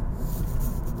can.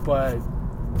 But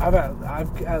I've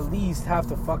at least have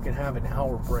to fucking have an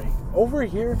hour break. Over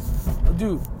here,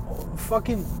 dude,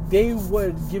 fucking, you're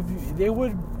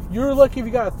lucky if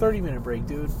you got a 30-minute break,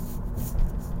 dude.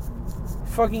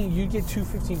 Fucking, you get 2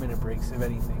 15-minute breaks, if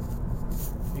anything.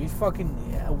 You fucking,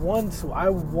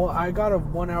 I got a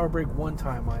 1 hour break one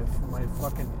time, my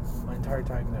entire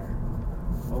time there.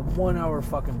 A 1 hour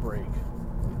fucking break.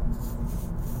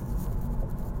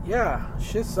 Yeah,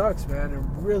 shit sucks, man. It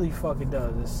really fucking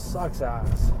does. It sucks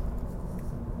ass.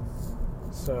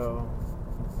 So,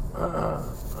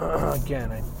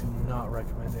 again, I do not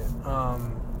recommend it.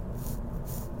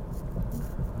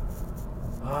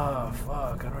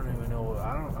 Fuck. I don't even know.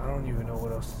 I don't even know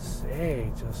what else to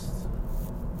say.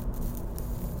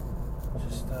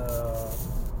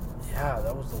 Yeah,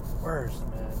 that was the worst,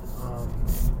 man.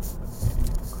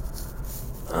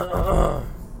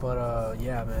 But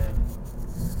yeah, man.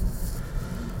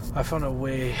 I found a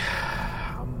way.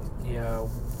 Yeah,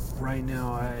 right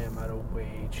now I am at a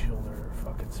way chiller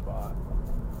fucking spot,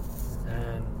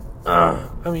 and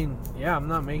I mean, yeah, I'm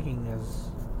not making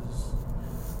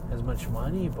as much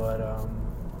money, but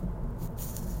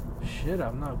shit,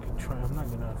 I'm not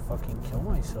gonna fucking kill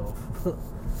myself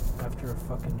after a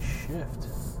fucking shift.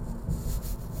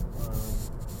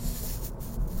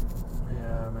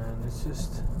 Yeah, man, it's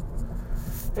just.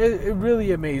 It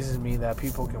really amazes me that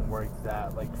people can work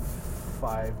that, like,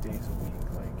 5 days a week.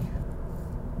 Like,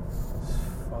 it's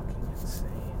fucking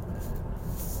insane, man.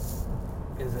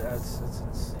 It's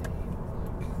insane.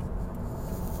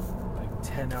 Like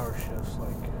 10-hour shifts.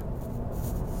 Like,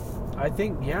 I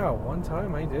think, yeah, one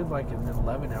time I did like an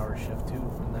 11-hour shift too,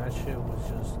 and that shit was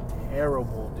just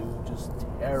terrible, dude. Just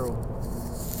terrible.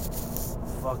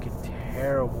 Fucking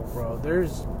terrible, bro.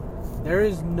 There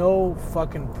is no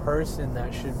fucking person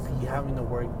that should be having to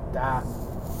work that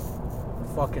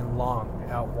fucking long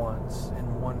at once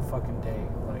in one fucking day.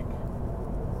 Like,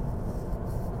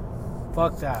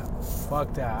 fuck that.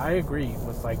 I agree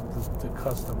with, like, the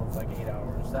custom of, like, 8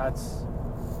 hours.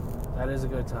 That is a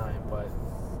good time, but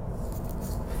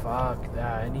fuck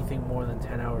that. Anything more than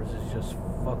 10 hours is just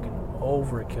fucking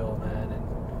overkill, man,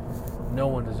 and no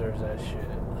one deserves that shit.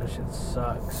 That shit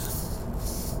sucks.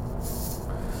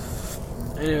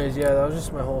 Anyways, yeah, that was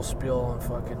just my whole spiel on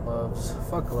fucking loves.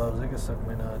 Fuck loves, they can suck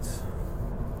my nuts.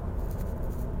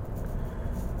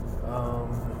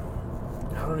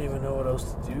 I don't even know what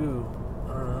else to do.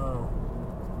 I don't know.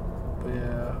 But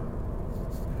yeah.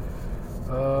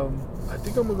 I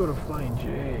think I'm gonna go to Flying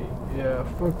J. Yeah,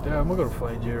 fuck that. I'm gonna go to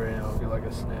Flying J right now. Get like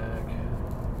a snack.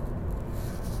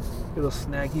 Get a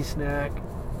snacky snack.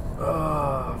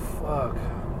 Oh, fuck.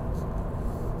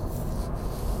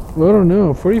 Well, I don't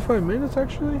know. 45 minutes,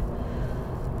 actually?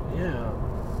 Yeah.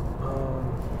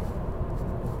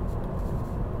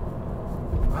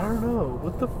 I don't know.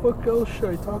 What the fuck else should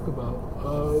I talk about?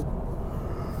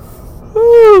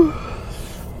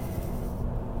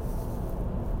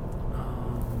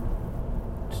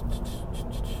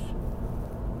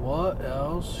 What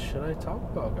else should I talk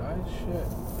about, guys? Shit.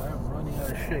 I'm running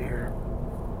out of shit here.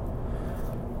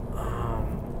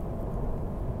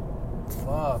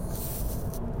 Fuck.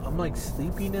 I'm like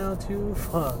sleepy now too.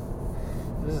 Fuck.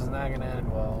 This is not gonna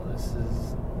end well. This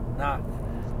is not gonna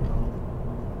end well.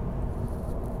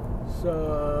 So,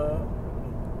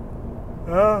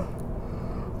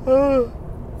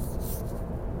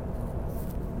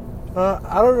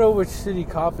 I don't know which city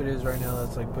cop it is right now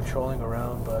that's like patrolling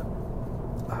around, but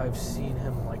I've seen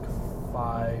him like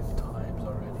 5 times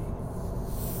already.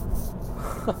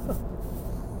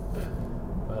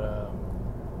 But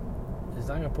he's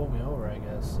not gonna pull me over, I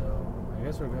guess. So I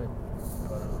guess we're good.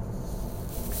 But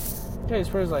yeah, as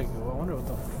far as like, I wonder what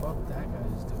the fuck that guy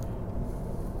is doing.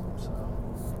 So,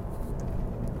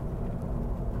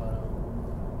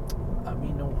 but I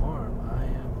mean no harm.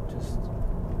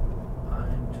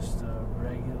 I'm just a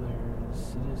regular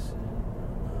citizen.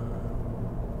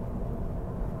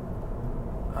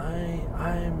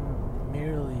 I'm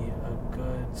merely a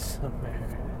good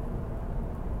Samaritan.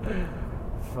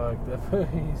 Fuck, that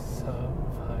movie's so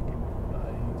fucking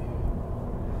funny, dude.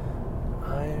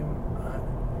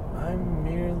 I'm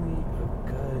merely a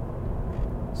good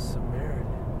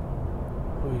Samaritan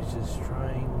who is just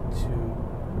trying to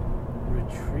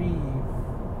retrieve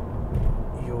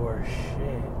your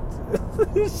shit.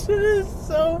 This shit is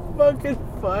so fucking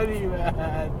funny,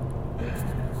 man.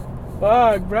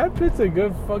 Fuck, Brad Pitt's a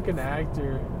good fucking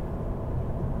actor.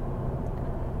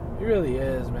 He really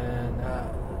is, man.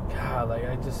 God, like,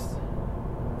 I just...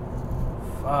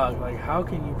 Fuck, like, how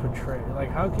can you portray... Like,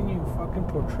 how can you fucking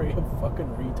portray a fucking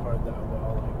retard that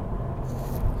well?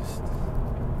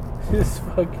 Like, just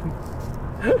fucking...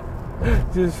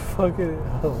 just fucking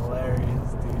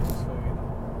hilarious, dude. Just fucking...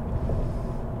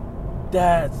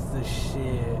 That's the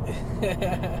shit.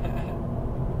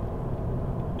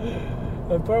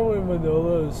 That part when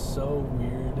Manolo is so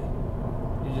weird.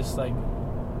 You're just like,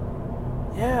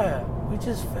 yeah, we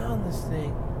just found this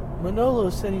thing. Manolo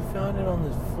said he found it on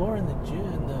the floor in the gym,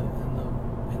 in the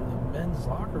men's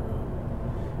locker room.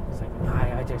 It's like,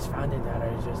 I just found it that I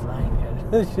was just lying there.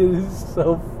 That shit is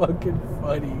so fucking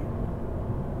funny.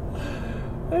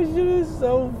 That shit is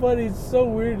so funny. It's so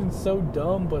weird and so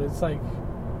dumb, but it's like,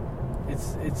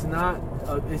 it's not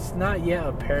yet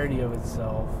a parody of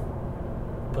itself.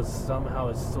 But somehow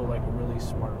it's still like really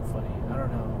smart and funny. I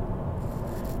don't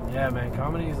know. Yeah, man,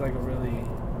 comedy is like a really,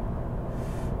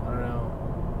 I don't know.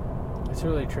 It's a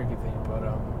really tricky thing, but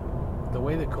the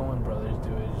way the Coen brothers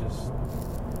do it is just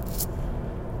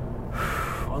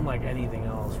unlike anything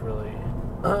else, really.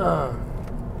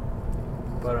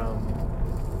 But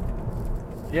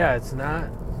yeah, it's not.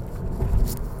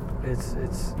 It's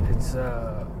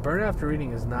Burn After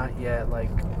Reading is not yet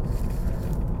like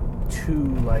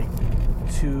too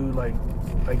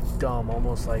dumb,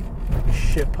 almost like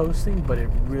shit posting, but it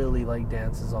really like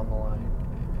dances on the line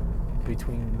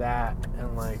between that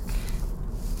and like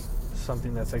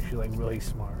something that's actually like really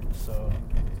smart. So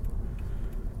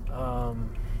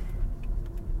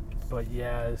but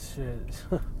yeah, it's shit.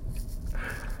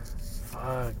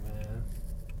 Fuck, man.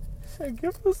 He said,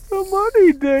 give us some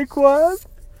money, dickwad.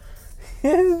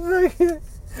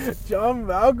 John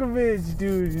Malkovich,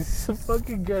 dude, he's a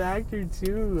fucking good actor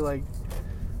too. Like,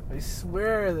 I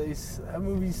swear, that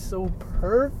movie's so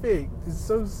perfect. It's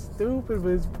so stupid,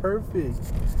 but it's perfect.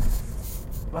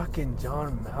 Fucking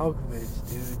John Malkovich,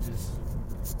 dude, just...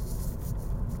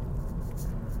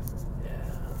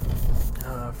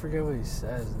 Yeah. I forget what he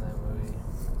says in that movie.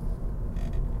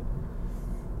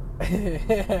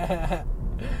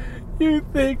 You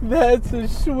think that's a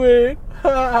schwit?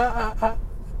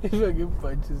 He fucking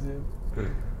punches him.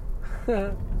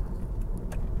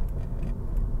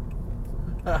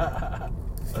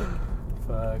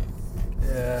 Fuck.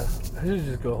 Yeah, I should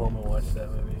just go home and watch that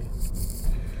movie.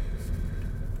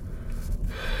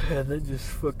 And then just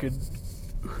fucking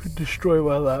destroy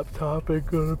my laptop and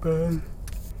go to bed.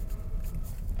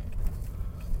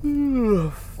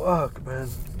 Ugh, fuck, man.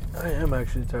 I am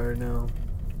actually tired now.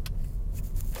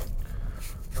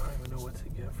 I don't even know what to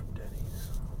get from Denny's.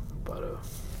 But,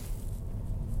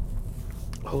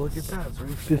 oh, look at that. It's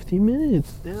already 15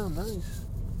 minutes. Damn, nice.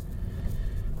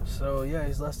 So, yeah,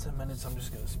 these last 10 minutes, I'm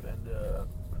just going to spend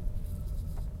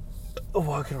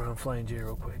walking around Flying J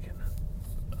real quick. And,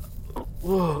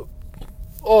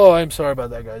 oh, I'm sorry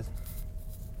about that, guys.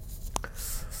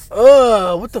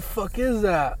 What the fuck is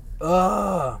that?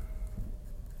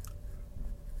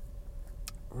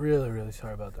 Really, really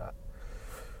sorry about that.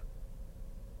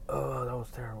 Oh, that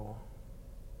was terrible.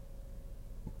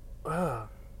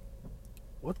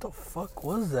 What the fuck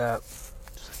was that?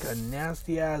 Just like a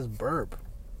nasty ass burp.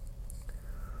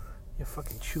 You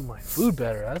fucking chew my food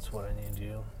better. That's what I need to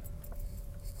do.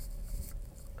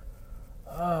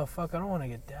 Oh, fuck. I don't want to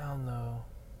get down, though.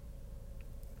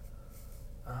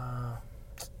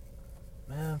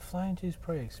 Man, Flying J's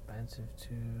pretty expensive,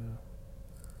 too.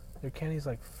 Their candy's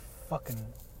like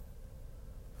fucking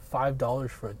 $5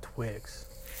 for a Twix.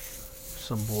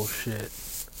 Some bullshit.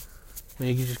 I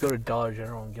mean, you can just go to Dollar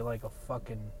General and get like a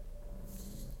fucking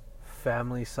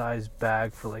family-sized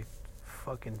bag for like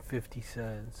fucking 50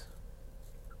 cents.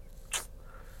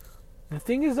 The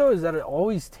thing is, though, is that it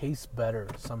always tastes better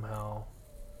somehow.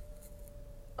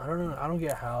 I don't know. I don't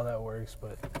get how that works,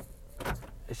 but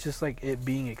it's just like it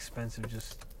being expensive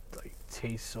just like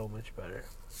tastes so much better.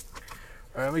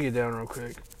 All right, let me get down real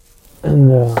quick.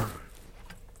 And I'm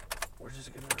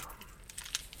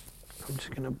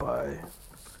just gonna buy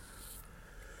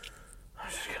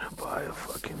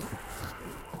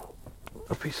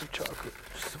a piece of chocolate.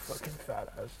 Just a fucking fat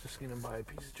ass. Just gonna buy a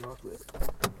piece of chocolate.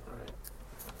 Alright.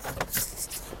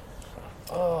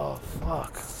 Oh,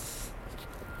 fuck.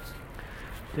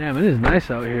 Damn, it is nice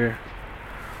out here.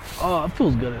 Oh, it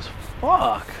feels good as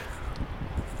fuck.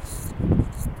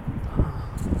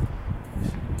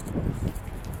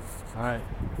 Alright.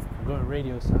 I'm going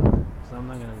radio silent, so I'm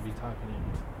not gonna be talking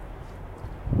anymore.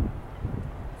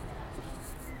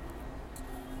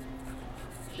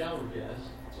 Shower guest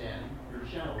 10, your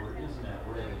shower is now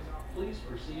ready. Please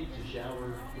proceed to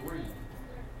shower 3.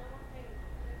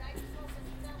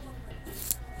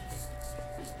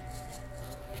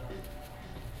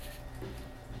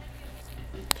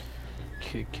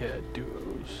 Kit Kat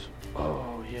Duos.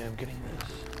 Oh, yeah, I'm getting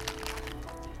this.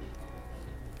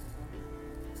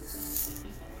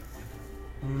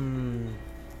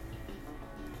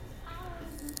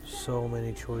 So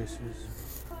many choices.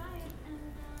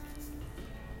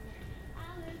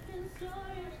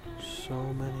 So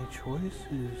many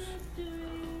choices.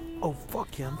 Oh,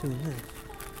 fuck yeah, I'm doing this.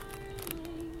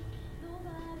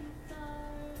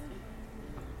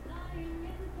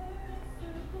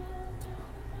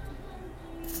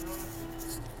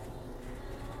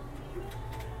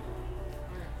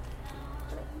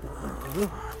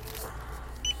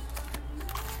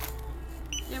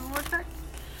 You have a more check?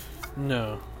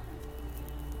 No.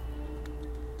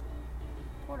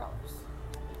 $4.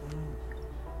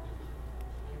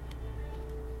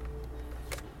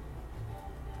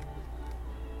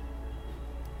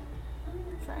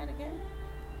 Try it again.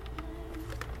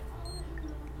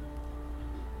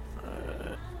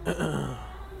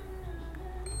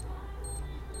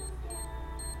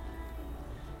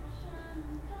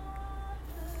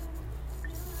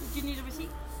 Did you need a receipt?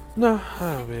 No,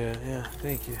 that'll be it. Yeah,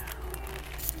 thank you.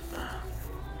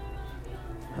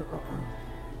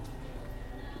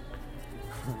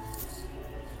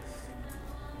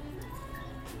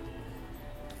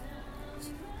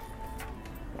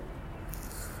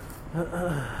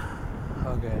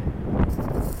 Okay.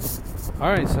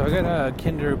 Alright, so I got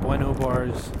Kinder Bueno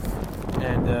bars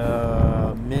and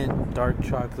mint dark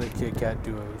chocolate Kit Kat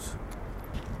Duos.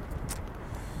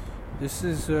 This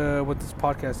is what this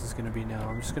podcast is going to be now.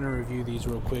 I'm just going to review these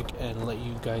real quick and let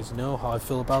you guys know how I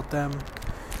feel about them.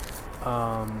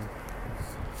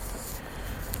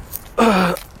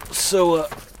 So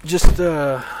just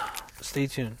stay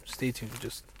tuned.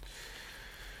 Just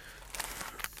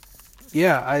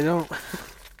yeah,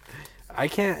 I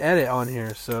can't edit on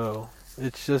here, so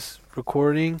it's just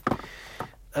recording.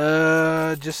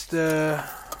 Just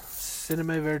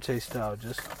cinema verite style.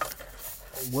 Just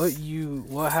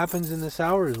what happens in this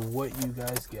hour is what you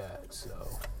guys get.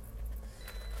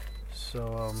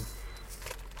 So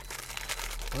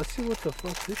let's see what the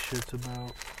fuck this shit's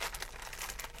about.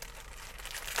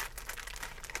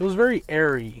 It was very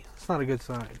airy. It's not a good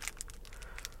sign.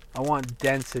 I want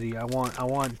density. I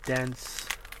want dense.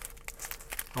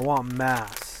 I want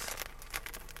mass.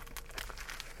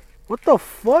 What the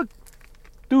fuck?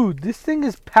 Dude, this thing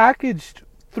is packaged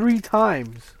 3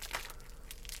 times.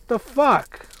 What the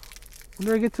fuck? When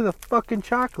do I get to the fucking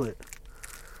chocolate?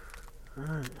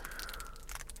 Alright.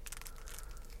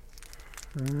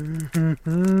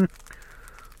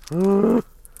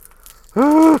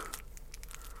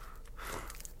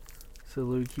 So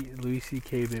Louis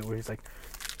C.K. bit where he's like,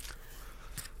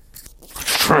 I'm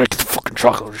trying to get the fucking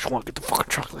chocolate. I just want to get the fucking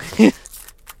chocolate.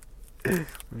 Let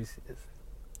me see this.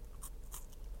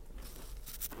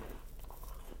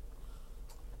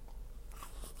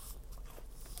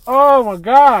 Oh my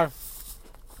god.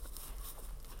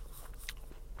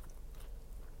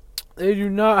 They do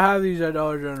not have these at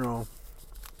Dollar General.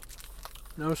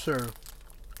 No, sir.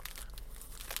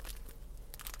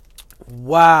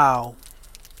 Wow.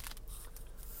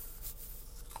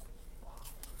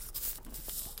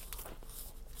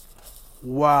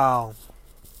 Wow.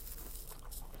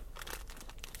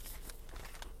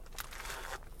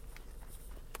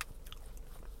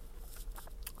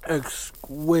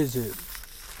 Exquisite.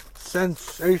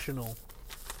 Sensational.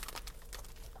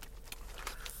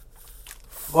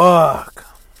 Fuck.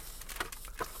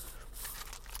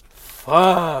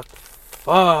 Fuck.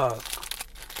 Fuck.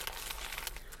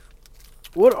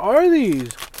 What are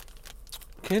these?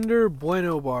 Kinder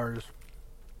Bueno bars.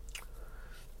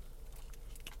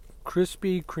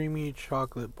 Crispy, creamy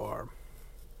chocolate bar.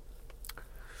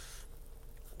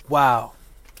 Wow.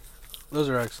 Those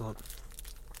are excellent.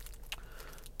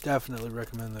 Definitely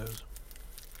recommend those.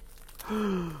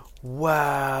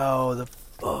 Wow.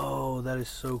 Oh, that is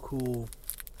so cool.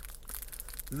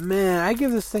 Man, I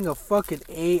give this thing a fucking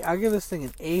A. I give this thing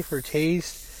an A for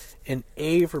taste, an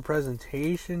A for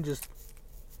presentation, just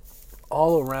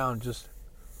all around, just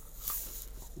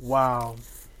wow.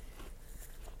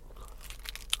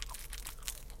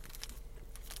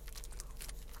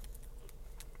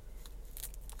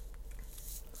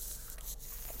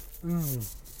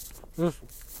 This.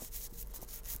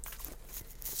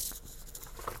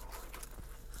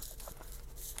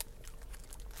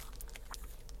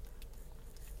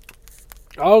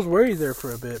 I was worried there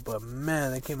for a bit, but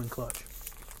man, they came in clutch.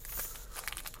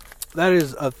 That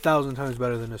is 1,000 times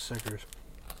better than a Snickers.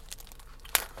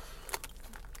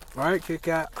 Alright, Kit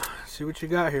Kat, see what you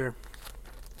got here.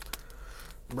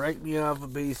 Break me off a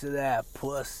piece of that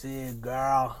pussy,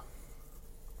 girl.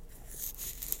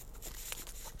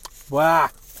 Wow.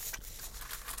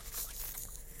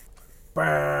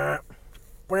 Brr,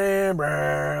 brr,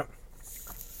 brr.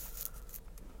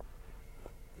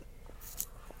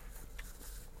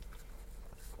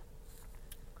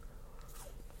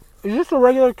 It's just a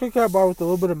regular Kit Kat bar with a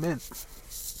little bit of mint.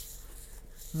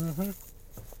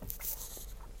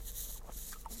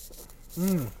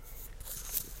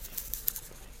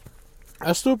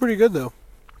 That's still pretty good though.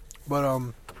 But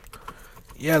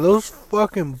yeah, those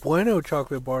fucking Bueno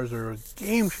chocolate bars are a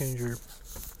game changer.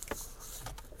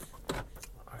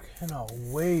 I cannot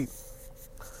wait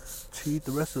to eat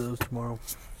the rest of those tomorrow.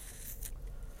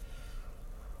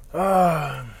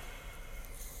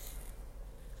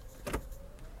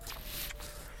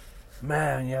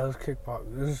 Man, yeah,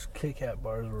 those Kit Kat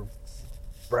bars were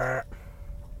brr.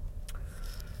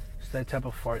 It's that type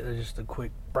of fart that's just a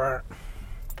quick brr.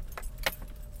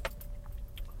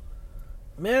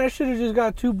 Man, I should have just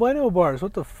got 2 Bueno bars.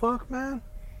 What the fuck, man?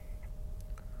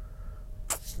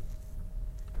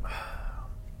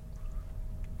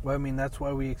 Well, I mean, that's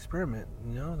why we experiment,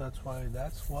 you know? That's why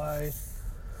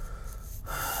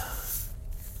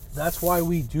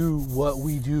we do what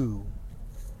we do.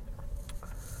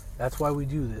 That's why we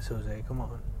do this, Jose. Come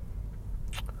on.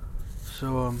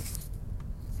 So,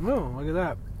 oh, look at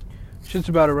that. Shit's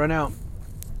about to run out.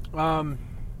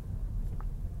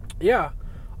 Yeah.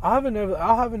 I'll have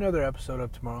another episode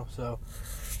up tomorrow. So,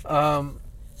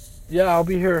 yeah, I'll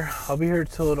be here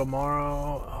till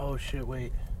tomorrow. Oh shit,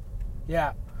 wait.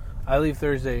 Yeah, I leave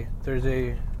Thursday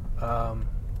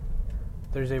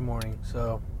morning.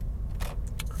 So,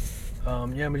 yeah,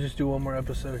 I'm gonna just do one more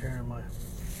episode here in my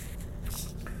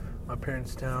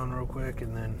parents' town real quick,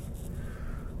 and then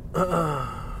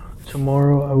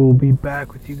tomorrow I will be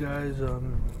back with you guys.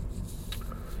 And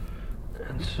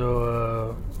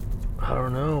so, I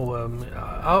don't know. I'm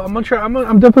gonna try.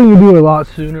 I'm definitely gonna do it a lot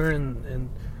sooner and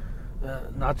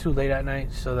not too late at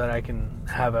night, so that I can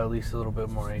have at least a little bit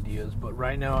more ideas. But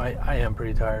right now, I am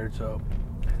pretty tired. So,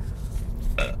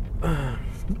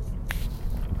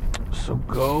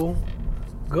 go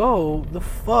the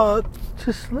fuck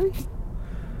to sleep.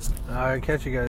 All right, catch you guys.